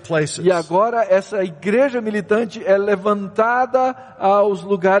heavenly places. E agora essa igreja militante é levantada aos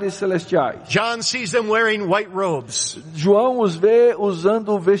lugares celestiais. John sees them wearing white robes. João os vê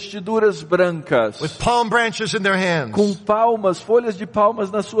usando vestiduras brancas. With palm branches in their hands. Com folhas de palmas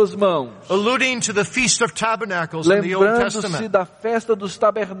nas suas mãos. Alluding to the Feast of Tabernacles in the Old Testament. Lembrando-se da festa dos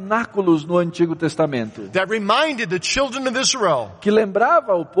tabernáculos no Antigo Testamento. That reminded the children of Israel. Que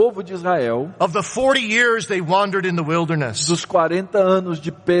lembrava ao povo de Israel. Of the 40 years they wandered in the wilderness. Dos 40 anos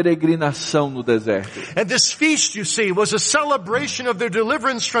de peregrinação no deserto. And this feast, you see, was a celebration of their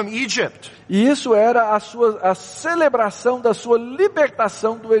deliverance from Egypt. E isso era a celebração da sua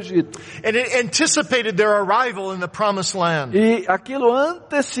libertação do Egito. And it anticipated their arrival in the promised land. E aquilo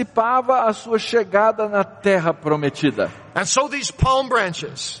antecipava a sua chegada na terra prometida. And so these palm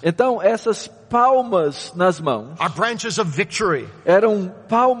branches. Então essas palmas nas mãos are branches of victory. Eram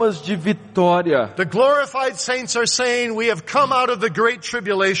palmas de vitória. The glorified saints are saying, we have come out of the great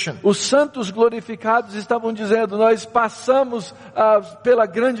tribulation. Os santos glorificados estavam dizendo, nós passamos pela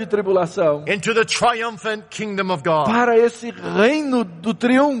grande tribulação. Into the triumphant kingdom of God. Para esse reino do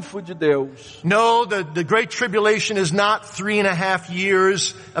triunfo de Deus. No, the great tribulation is not 3.5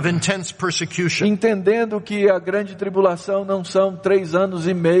 years of intense persecution. Entendendo que a grande tribulação não são 3 anos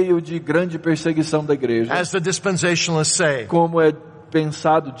e meio de grande perseguição da igreja. As the dispensationalists say. Como é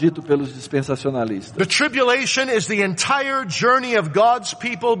dito pelos dispensacionalistas. The tribulation is the entire journey of God's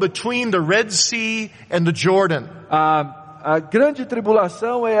people between the Red Sea and the Jordan. A grande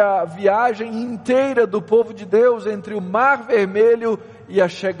tribulação é a viagem inteira do povo de Deus entre o Mar Vermelho e a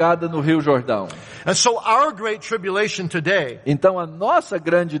chegada no Rio Jordão. And so our great tribulation today então a nossa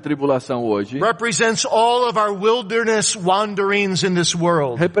grande tribulação hoje represents all of our wilderness wanderings in this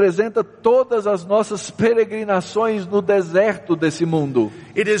world. Representa todas as nossas peregrinações no deserto desse mundo.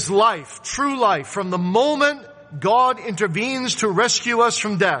 It is life, true life, from the moment God intervenes to rescue us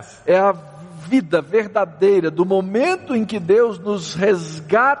from death. É a vida verdadeira do momento em que Deus nos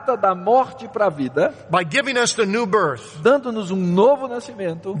resgata da morte para a vida, by giving us the new birth, dando-nos novo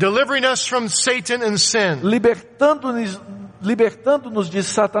nascimento, delivering us from Satan and sin, libertando-nos de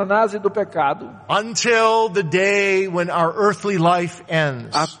Satanás e do pecado, until the day when our earthly life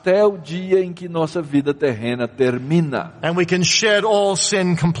ends, até o dia em que nossa vida terrena termina, and we can shed all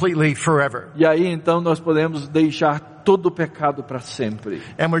sin completely forever. E aí então nós podemos deixar todo o pecado para sempre.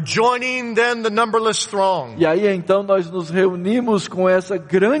 And we're joining then the numberless throng. E aí então nós nos reunimos com essa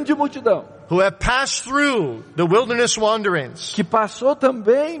grande multidão. Who have passed through the wilderness wanderings. Que passou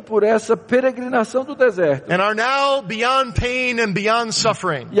também por essa peregrinação do deserto. And are now beyond pain and beyond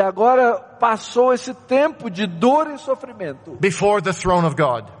suffering. E agora passou esse tempo de dor e sofrimento. Before the throne of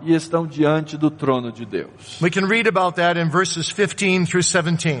God. E estão diante do trono de Deus. We can read about that in verses 15 through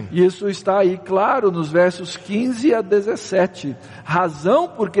 17. E isso está aí claro nos versos 15 a 17. Razão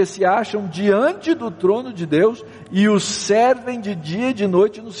porque se acham diante do trono de Deus e o servem de dia e de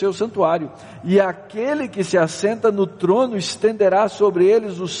noite no seu santuário. E aquele que se assenta no trono estenderá sobre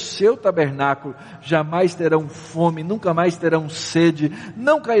eles o seu tabernáculo. Jamais terão fome, nunca mais terão sede.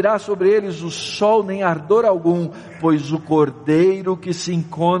 Não cairá sobre eles o sol nem ardor algum, pois o cordeiro que se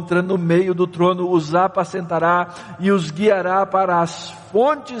encontra no meio do trono os apacentará e os guiará para as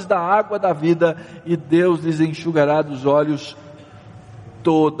fontes da água da vida, e Deus lhes enxugará dos olhos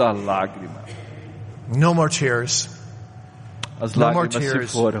toda lágrima. No more tears. As lágrimas se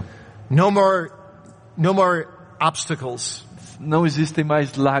foram. No more obstacles. Não existem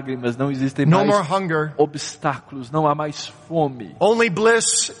mais lágrimas, não existem no mais more hunger. Obstáculos, não há mais fome. Only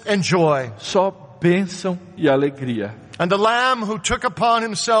bliss and joy. Só bênção e alegria. And the Lamb who took upon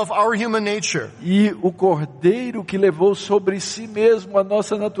himself our human nature. E o Cordeiro que levou sobre si mesmo a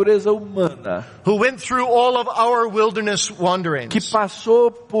nossa natureza humana. Who went through all of our wilderness wanderings. Que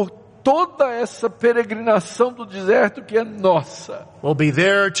passou por toda essa peregrinação do deserto que é nossa. Will be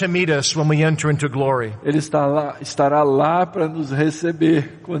there to meet us when we enter into glory. Ele estará lá para nos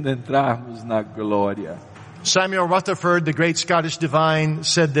receber quando entrarmos na glória. Samuel Rutherford, the great Scottish divine,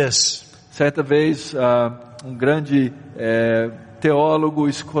 said this. Certa vez, um grande teólogo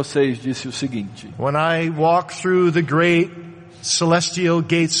escocês disse o seguinte: When I walk through the great celestial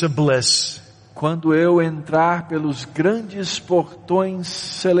gates of bliss, quando eu entrar pelos grandes portões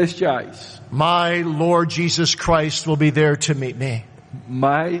celestiais, my Lord Jesus Christ will be there to meet me.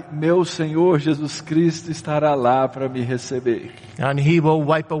 Meu Senhor Jesus Cristo estará lá para me receber. And He will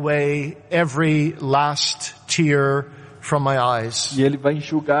wipe away every last tear from my eyes. E Ele vai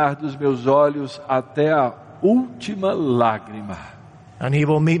enxugar dos meus olhos até a última lágrima. And He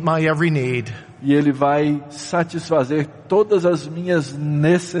will meet my every need. E Ele vai satisfazer todas as minhas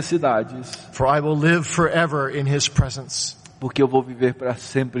necessidades. For I will live forever in His presence. Porque eu vou viver para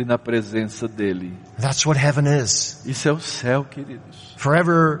sempre na presença dEle. That's what heaven is. Isso é o céu, queridos.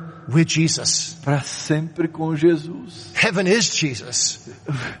 Forever with Jesus. Para sempre com Jesus. Heaven is Jesus.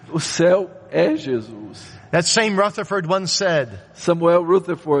 O céu é Jesus. That same Rutherford once said, Samuel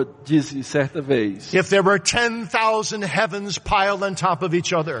Rutherford disse certa vez: if there were 10,000 heavens piled on top of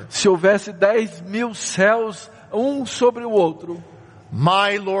each other, se houvesse 10.000 céus um sobre o outro,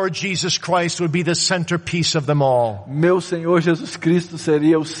 my Lord Jesus Christ would be the centerpiece of them all. Meu Senhor Jesus Cristo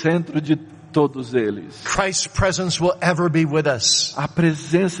seria o centro de todos eles. Christ's presence will ever be with us. A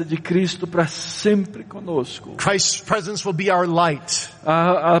presença de Cristo para sempre conosco. Christ's presence will be our light.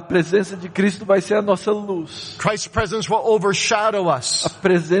 A presença de Cristo vai ser a nossa luz. Christ's presence will overshadow us. A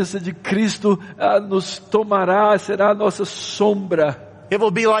presença de Cristo nos tomará, será a nossa sombra. It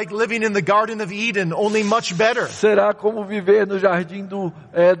will be like living in the Garden of Eden, only much better. Será como viver no jardim do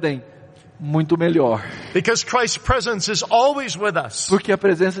Éden, muito melhor. Because Christ's presence is always with us. Porque a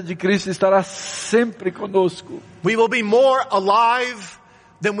presença de Cristo estará sempre conosco. We will be more alive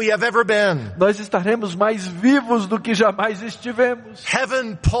than we have ever been. Nós estaremos mais vivos do que jamais estivemos.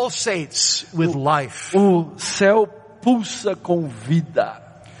 Heaven pulsates with life. O céu pulsa com vida.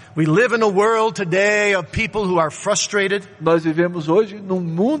 We live in a world today of people who are frustrated. Nós vivemos hoje num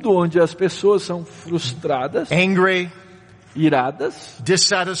mundo onde as pessoas são frustradas, angry, iradas,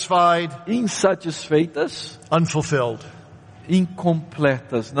 dissatisfied, insatisfeitas, unfulfilled,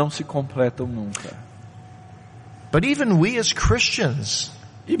 incompletas, não se completam nunca. But even we as Christians,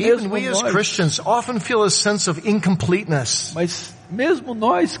 often feel a sense of incompleteness. Mas mesmo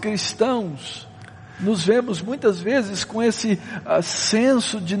nós cristãos nos vemos muitas vezes com esse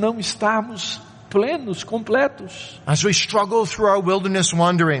senso de não estarmos plenos, completos. As we struggle through our wilderness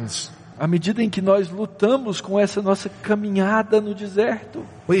wanderings, à medida em que nós lutamos com essa nossa caminhada no deserto,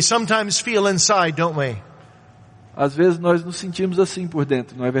 we sometimes feel inside, don't we? Às vezes nós nos sentimos assim por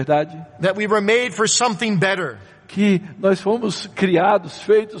dentro, não é verdade? That we were made for something better. Que nós fomos criados,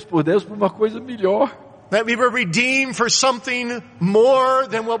 feitos por Deus para uma coisa melhor. That we were redeemed for something more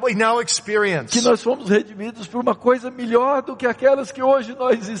than what we now experience. Que nós fomos redimidos por uma coisa melhor do que aquelas que hoje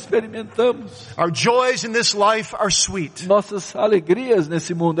nós experimentamos. Our joys in this life are sweet. Nossas alegrias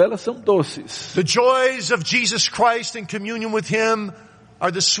nesse mundo, elas são doces. The joys of Jesus Christ in communion with Him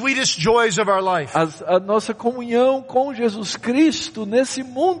are the sweetest joys of our life. A nossa comunhão com Jesus Cristo nesse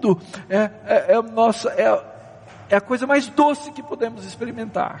mundo é a coisa mais doce que podemos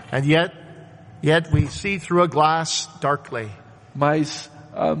experimentar. And yet we see through a glass darkly. Mas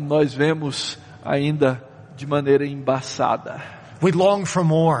nós vemos ainda de maneira embaçada. We long for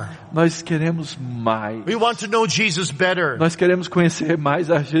more. Nós queremos mais. We want to know Jesus better. Nós queremos conhecer mais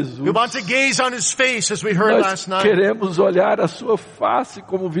a Jesus. We want to gaze on His face as we heard last night. Nós queremos olhar a sua face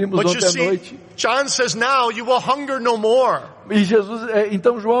como vimos ontem à noite. John says now you will hunger no more. E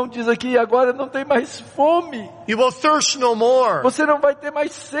então João diz aqui, agora não tem mais fome. You will thirst no more. Você não vai ter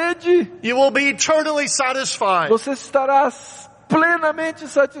mais sede. You will be eternally satisfied. Você estará plenamente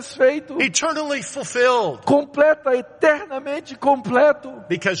satisfeito, eternally fulfilled, completa, eternamente completo,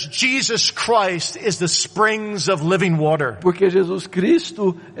 because Jesus Christ is the springs of living water. Porque Jesus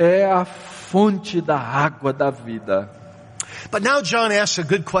Cristo é a fonte da água da vida. But now John asks a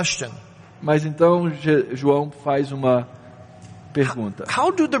good question. Mas então João faz uma pergunta.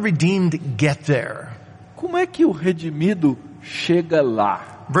 How do the redeemed get there? Como é que o redimido chega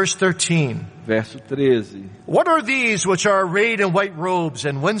lá? Verse 13. Verso 13. What are these which are arrayed in white robes,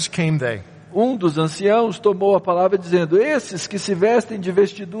 and whence came they? Um dos anciãos tomou a palavra dizendo: esses que se vestem de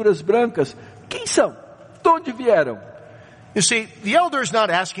vestiduras brancas, Quem são? De onde vieram? You see, the elder is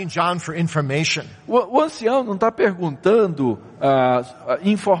not asking John for information, O ancião não está perguntando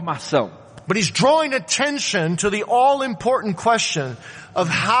informação. but he's drawing attention to the all-important question of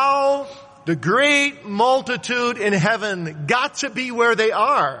how the great multitude in heaven got to be where they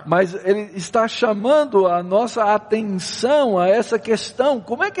are. Mas ele está chamando a nossa atenção a essa questão.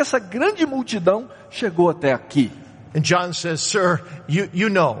 Como é que essa grande multidão chegou até aqui? And John says, sir, you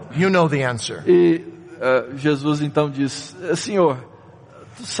know the answer. E Jesus então diz, Senhor,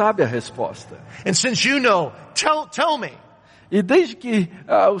 tu sabe a resposta. And since you know, tell me. E desde que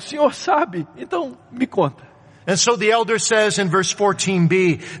o Senhor sabe, então me conta. And so the elder says in verse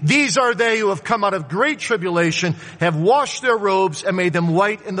 14b, these are they who have come out of great tribulation, have washed their robes and made them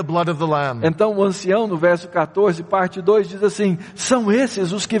white in the blood of the Lamb. Então o ancião no verso 14, parte 2, diz assim, são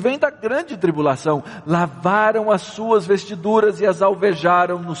esses os que vêm da grande tribulação, lavaram as suas vestiduras e as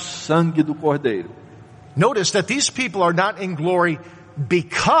alvejaram no sangue do Cordeiro. Notice that these people are not in glory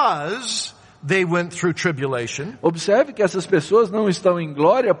because they went through tribulation. Observe que essas pessoas não estão em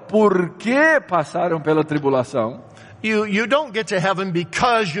glória porque passaram pela tribulação. You don't get to heaven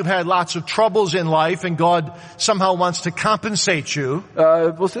because you've had lots of troubles in life and God somehow wants to compensate you.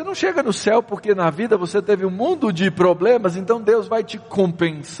 Você não chega no céu porque na vida você teve um mundo de problemas, então Deus vai te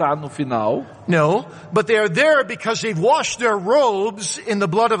compensar no final. No, but they are there because they've washed their robes in the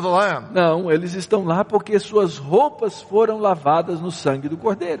blood of the Lamb. Não, eles estão lá porque suas roupas foram lavadas no sangue do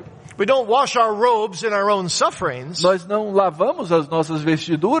Cordeiro. We don't wash our robes in our own sufferings, Nós não lavamos as nossas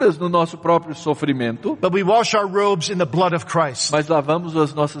vestiduras no nosso próprio sofrimento, but we wash our robes in the blood of Christ, mas lavamos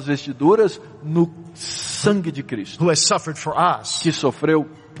as nossas vestiduras no sangue de Cristo, who has suffered for us. que sofreu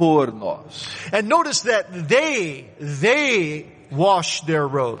por nós. And notice that they wash their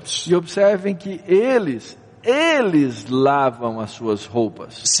robes. E observem que eles lavam as suas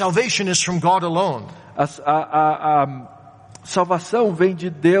roupas. Salvation is from God alone. A salvação vem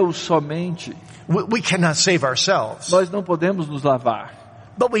de Deus somente. We cannot save ourselves. Nós não podemos nos lavar.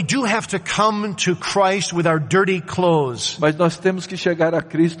 But we do have to come to Christ with our dirty clothes. Mas nós temos que chegar a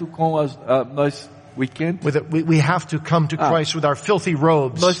Cristo com We have to come to Christ with our filthy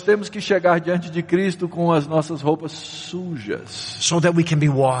robes, Nós temos que chegar diante de Cristo com as nossas roupas sujas, so that we can be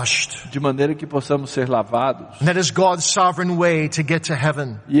washed. de maneira que possamos ser lavados. And that is God's sovereign way to get to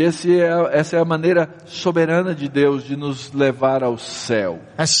heaven. E essa é a maneira soberana de Deus de nos levar ao céu.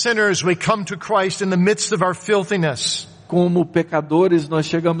 As sinners, we come to Christ in the midst of our filthiness. Como pecadores, nós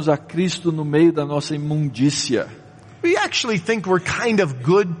chegamos a Cristo no meio da nossa imundícia. We actually think we're kind of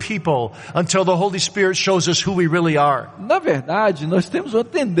good people until the Holy Spirit shows us who we really are. Na verdade, nós temos uma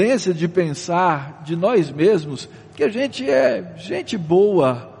tendência de pensar de nós mesmos que a gente é gente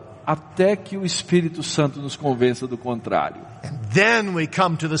boa até que o Espírito Santo nos convença do contrário. And then we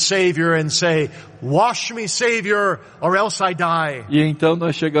come to the Savior and say, wash me, Savior, or else I die. E então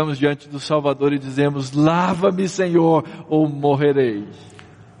nós chegamos diante do Salvador e dizemos, lava-me, Senhor, ou morrerei.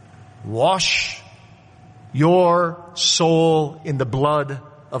 Wash your soul in the blood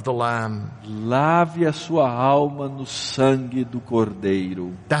of the Lamb. Lave a sua alma no sangue do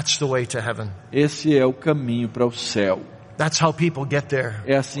Cordeiro. That's the way to heaven. Esse é o caminho para o céu. That's how people get there.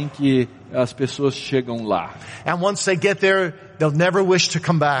 É assim que as pessoas chegam lá. And once they get there, they'll never wish to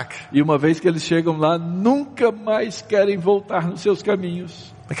come back. E uma vez que eles chegam lá, nunca mais querem voltar nos seus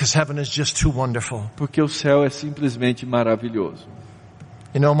caminhos. Because heaven is just too wonderful. Porque o céu é simplesmente maravilhoso.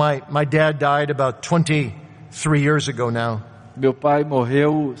 You know, my dad died about 23 years ago now. Meu pai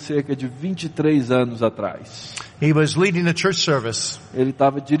morreu cerca de 23 anos atrás. He was leading a church service. Ele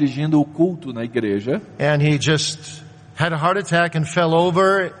estava dirigindo o culto na igreja. And he just had a heart attack and fell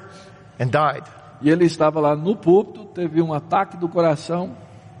over and died. E ele estava lá no púlpito, teve um ataque do coração,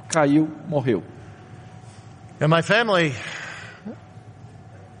 caiu, morreu. And my family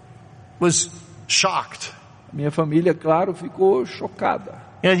was shocked. Minha família, claro, ficou chocada.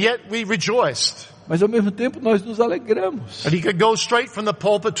 And yet we rejoiced. Mas ao mesmo tempo nós nos alegramos. That he could go straight from the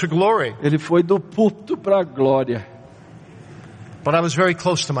pulpit to glory. Ele foi do púlpito para a glória. But I was very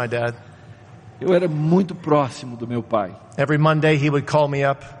close to my dad. Eu era muito próximo do meu pai. Every Monday he would call me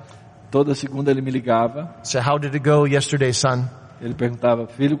up. Toda segunda ele me ligava. Say, how did it go yesterday, son? Ele perguntava,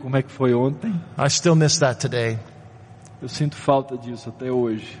 filho, como é que foi ontem? I still miss that today. Eu sinto falta disso até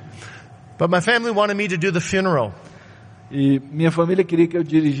hoje. But my family wanted me to do the funeral. E minha família queria que eu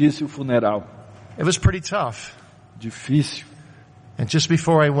dirigisse o funeral. It was pretty tough. Difícil. And just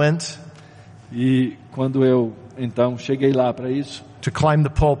before I went, E quando eu então cheguei lá para isso, to climb the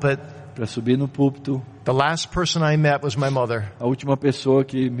pulpit, para subir no púlpito, the last person I met was my mother. a última pessoa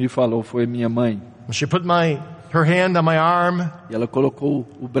que me falou foi minha mãe. She put my her hand on my arm. E ela colocou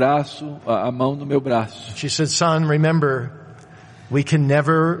o braço, a mão no meu braço. She said, "Son, remember, we can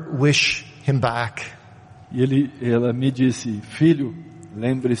never wish him back." E ela me disse, filho,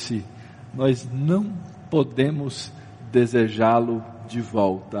 lembre-se, nós não podemos desejá-lo de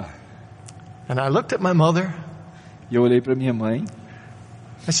volta. And I looked at my mother. E eu olhei para minha mãe.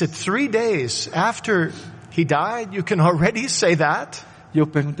 I said, 3 days after he died, you can already say that? E eu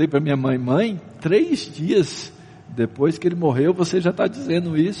perguntei para minha mãe, mãe, 3 dias depois que ele morreu, você já está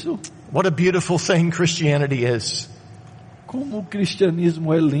dizendo isso? What a beautiful thing Christianity is. Como o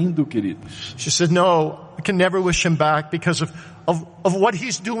cristianismo é lindo, queridos. She said, no, I can never wish him back because of what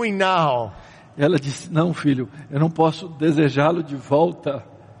he's doing now. Ela disse, não, filho, eu não posso desejá-lo de volta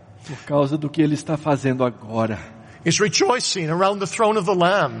por causa do que ele está fazendo agora. He's rejoicing around the throne of the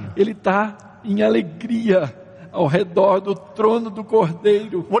Lamb. Ele está em alegria ao redor do trono do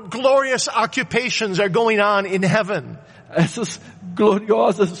Cordeiro. What glorious occupations are going on in heaven. Essas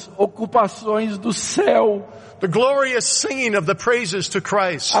gloriosas ocupações do céu. The glorious singing of the praises to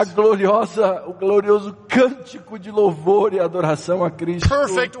Christ. O glorioso cântico de louvor e adoração a Cristo.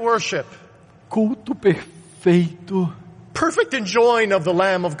 Perfect worship. Culto perfeito. Perfect enjoying of the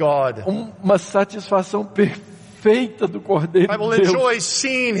Lamb of God. Uma satisfação perfeita do Cordeiro I will de Deus. enjoy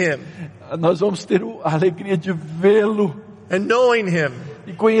seeing him. Nós vamos ter a alegria de vê-lo. And knowing him.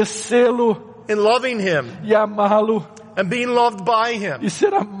 E conhecê-lo. And loving him. E amá-lo. And being loved by him. E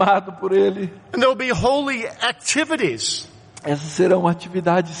ser amado por ele. And there will be holy activities. Essas serão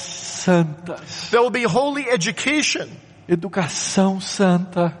atividades santas. There will be holy education. Educação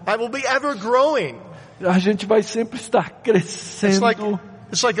santa. I will be ever growing. A gente vai sempre estar crescendo.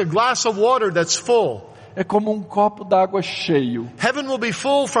 It's like a glass of water that's full. É como um copo d'água cheio. Heaven will be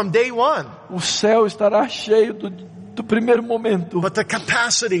full from day one. O céu estará cheio do primeiro momento. But the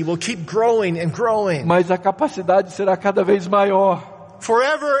capacity will keep growing and growing. Mas a capacidade será cada vez maior.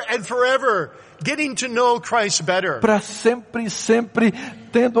 Forever and forever, getting to know Christ better. Para sempre, sempre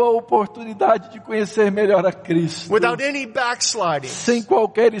tendo a oportunidade de conhecer melhor a Cristo. Without any backsliding. Sem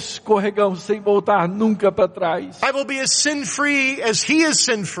qualquer escorregão, sem voltar nunca para trás. I will be as sin-free as He is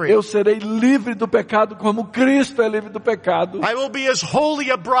sin-free. Eu serei livre do pecado como Cristo é livre do pecado. I will be as holy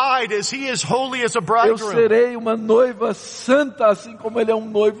a bride as He is holy as a bridegroom. Eu serei uma noiva santa assim como Ele é um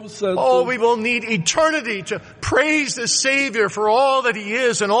noivo santo. Oh, we will need eternity to praise the Savior for all that He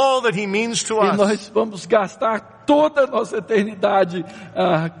is and all that He means to us. E nós vamos gastar toda a nossa eternidade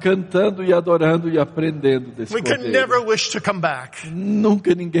cantando e adorando e aprendendo desse We can Cordeiro. never wish to come back.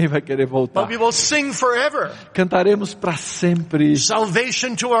 Nunca ninguém vai querer voltar. But we will sing forever. Cantaremos para sempre.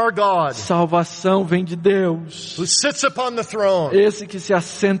 Salvation to our God, Salvação vem de Deus. who sits upon the throne, Esse que se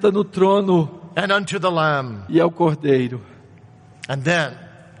assenta no trono and unto the Lamb. e ao Cordeiro. And then,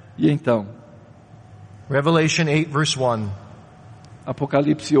 E então, Revelation 8 verse 1.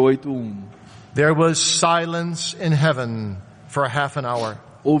 Apocalipse 8:1. There was silence in heaven for a half an hour.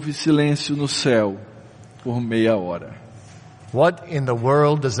 Houve silêncio no céu por meia hora. What in the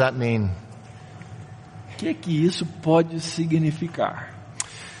world does that mean? O que isso pode significar?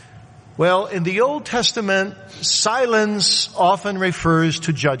 Well, in the Old Testament, silence often refers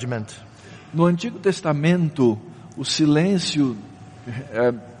to judgment. No Antigo Testamento, o silêncio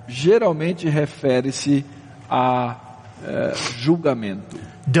geralmente refere-se a julgamento.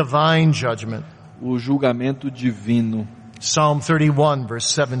 Divine judgment. O julgamento divino. Psalm 31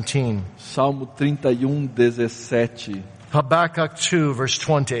 verse 17. Salmo 31:17. Habakkuk 2 verse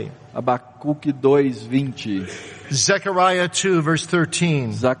 20. Abacuque 2:20. Zechariah 2 verse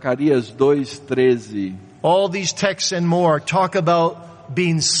 13. Zacarias 2:13. All these texts and more talk about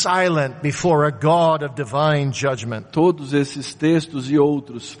being silent before a God of divine judgment. Todos esses textos e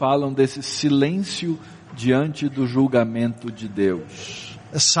outros falam desse silêncio diante do julgamento de Deus.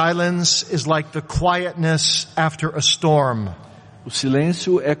 The silence is like the quietness after a storm. O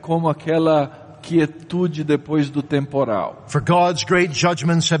silêncio é como aquela quietude depois do temporal. For God's great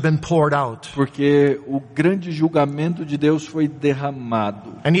judgments have been poured out. Porque o grande julgamento de Deus foi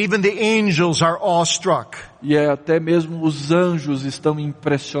derramado. And even the angels are awestruck E até mesmo os anjos estão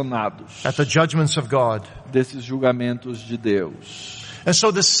impressionados at the judgments of God. desses julgamentos de Deus. And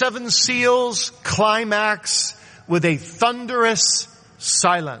so the 7 seals climax with a thunderous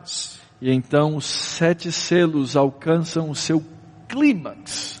silence. E então os 7 selos alcançam o seu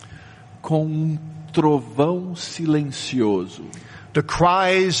clímax com um trovão silencioso. The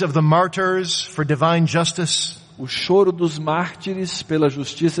cries of the martyrs for divine justice O choro dos mártires pela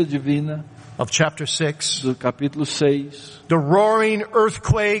justiça divina, of chapter 6. do capítulo 6. The roaring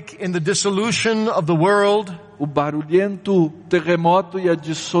earthquake in the dissolution of the world. o barulhento terremoto e a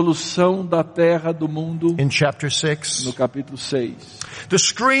dissolução da terra do mundo in chapter 6. no capítulo 6. The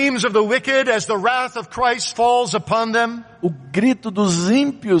screams of the wicked as the wrath of Christ falls upon them. O grito dos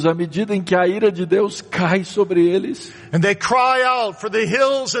ímpios à medida em que a ira de Deus cai sobre eles. And they cry out for the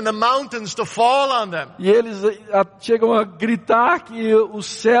hills and the mountains to fall on them. E eles chegam a gritar que os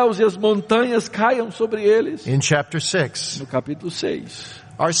céus e as montanhas caiam sobre eles. In chapter 6. No capítulo 6.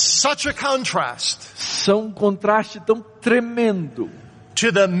 Are such a contrast. São um contraste tão tremendo.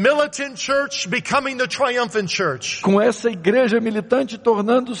 To the militant church becoming the triumphant church. Com essa igreja militante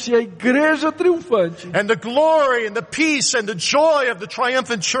tornando-se a igreja triunfante. And the glory and the peace and the joy of the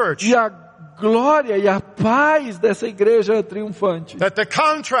triumphant church. E a glória e a paz dessa igreja triunfante. That the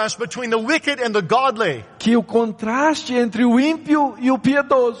contrast between the wicked and the godly. Que o contraste entre o ímpio e o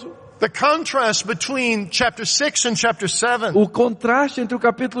piedoso. The contrast between chapter 6 and chapter 7. O contraste entre o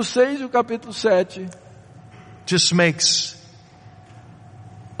capítulo 6 e o capítulo 7. Just makes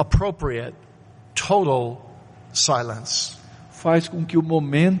appropriate total silence. Faz com que o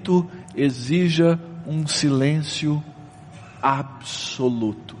momento exija um silêncio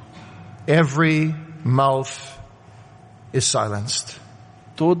absoluto. Every mouth is silenced.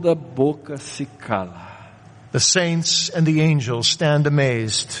 Toda boca se cala. The saints and the angels stand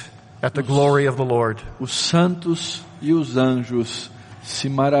amazed at the glory of the Lord. Os santos e os anjos se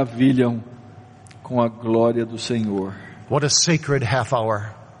maravilham com a glória do Senhor. What a sacred half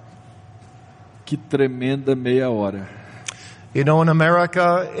hour. Que tremenda meia hora. You know, in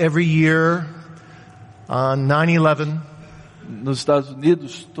America, every year on 9/11, nos Estados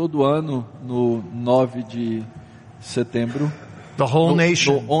Unidos, todo ano, no 9 de setembro, the whole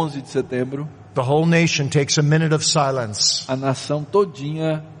nation, no 11 de setembro, the whole nation takes a minute of silence. A nação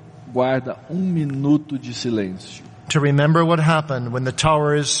todinha guarda 1 minuto de silêncio. To remember what happened when the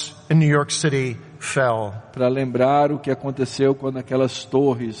towers in New York City fell. Para lembrar o que aconteceu quando aquelas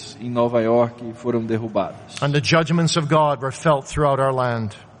torres em Nova York foram derrubadas. And the judgments of God were felt throughout our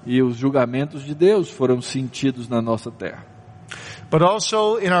land. E os julgamentos de Deus foram sentidos na nossa terra. But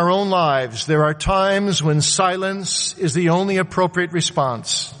also in our own lives, there are times when silence is the only appropriate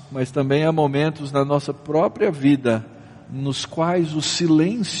response. Mas também há momentos na nossa própria vida nos quais o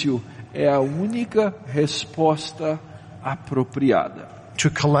silêncio é a única resposta apropriada. To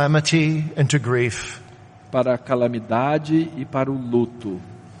calamity and to grief. Para a calamidade e para o luto.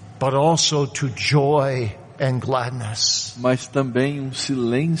 But also to joy and gladness. Mas também um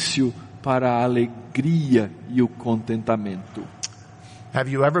silêncio para a alegria e o contentamento. Have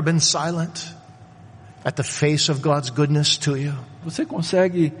you ever been silent at the face of God's goodness to you? Você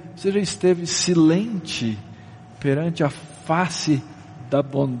já esteve silente perante a face da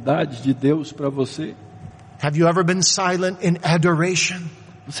bondade de Deus para você? Have you ever been silent in adoration?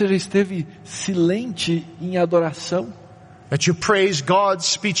 Você já esteve silente em adoração? That you praise God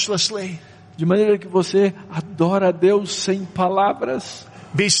speechlessly? De maneira que você adora a Deus sem palavras?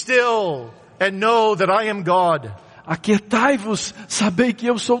 Be still and know that I am God. Aquietai-vos, sabei que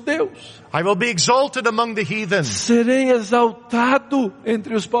eu sou Deus. I will be exalted among the heathen. Serei exaltado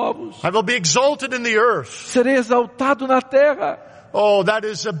entre os povos. I will be exalted in the earth. Serei exaltado na terra. Oh, that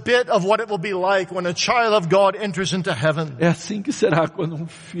is a bit of what it will be like when a child of God enters into heaven. É assim que será quando um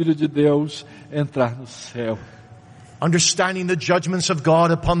filho de Deus entrar no céu. Understanding the judgments of God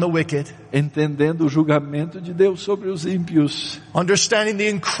upon the wicked. Entendendo o julgamento de Deus sobre os ímpios. Understanding the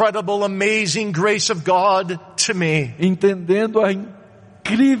incredible, amazing grace of God to me. Entendendo a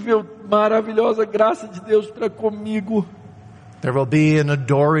incrível, maravilhosa graça de Deus para comigo. There will be an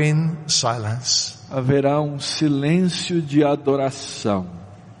adoring silence. Haverá um silêncio de adoração.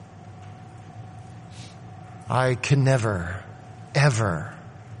 I can never, ever,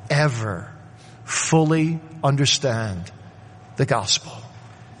 ever fully understand the gospel.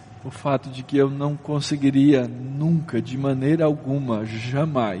 O fato de que eu não conseguiria nunca, de maneira alguma,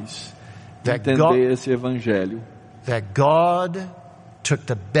 jamais, entender esse evangelho. That God took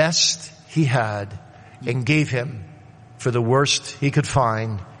the best he had and gave him for the worst he could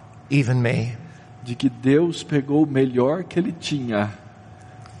find, even me. De que Deus pegou o melhor que ele tinha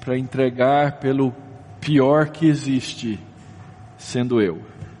para entregar pelo pior que existe, sendo eu.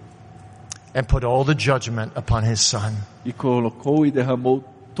 And put all the judgment upon his son. E colocou e derramou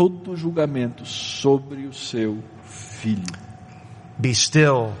todo o julgamento sobre o seu filho. Be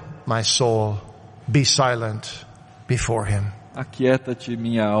still, my soul. Be silent before him. Aquieta-te,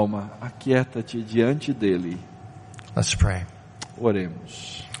 minha alma. Aquieta-te diante dele. Let's pray.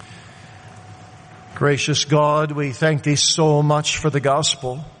 Oremos. Gracious God, we thank thee so much for the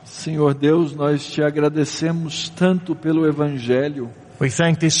gospel. Senhor Deus, nós te agradecemos tanto pelo evangelho. We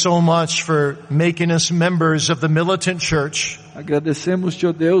thank Thee so much for making us members of the militant church. Agradecemos-te,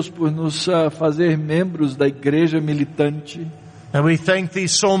 ó Deus, por nos fazer membros da igreja militante. And we thank Thee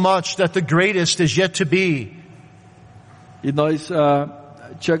so much that the greatest is yet to be. E nós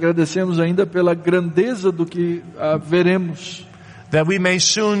te agradecemos ainda pela grandeza do que veremos. That we may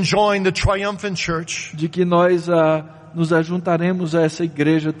soon join the triumphant church. De que nós nos ajuntaremos a essa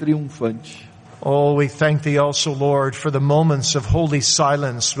igreja triunfante. Oh, we thank Thee also, Lord, for the moments of holy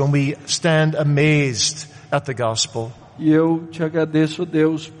silence when we stand amazed at the gospel. E eu te agradeço,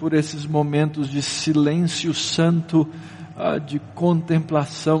 Deus, por esses momentos de silêncio santo, de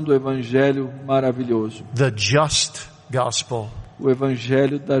contemplação do Evangelho maravilhoso. The just gospel. O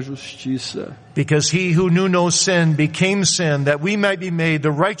Evangelho da justiça. Because He who knew no sin became sin, that we might be made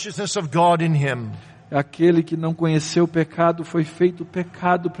the righteousness of God in Him. Aquele que não conheceu o pecado foi feito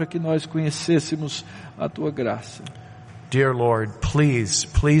pecado para que nós conhecêssemos a Tua graça. Dear Lord, please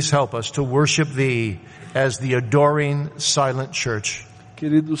help us to worship Thee as the adoring silent church.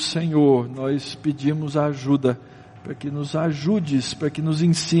 Querido Senhor, nós pedimos ajuda para que nos ajudes, para que nos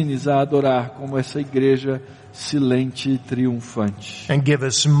ensines a adorar como essa igreja silente e triunfante. And give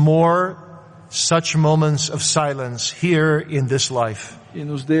us more such moments of silence here in this life. E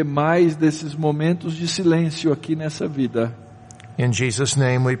nos dê mais desses momentos de silêncio aqui nessa vida. In Jesus'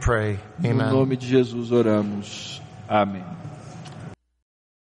 name we pray. Amen. No nome de Jesus oramos. Amém.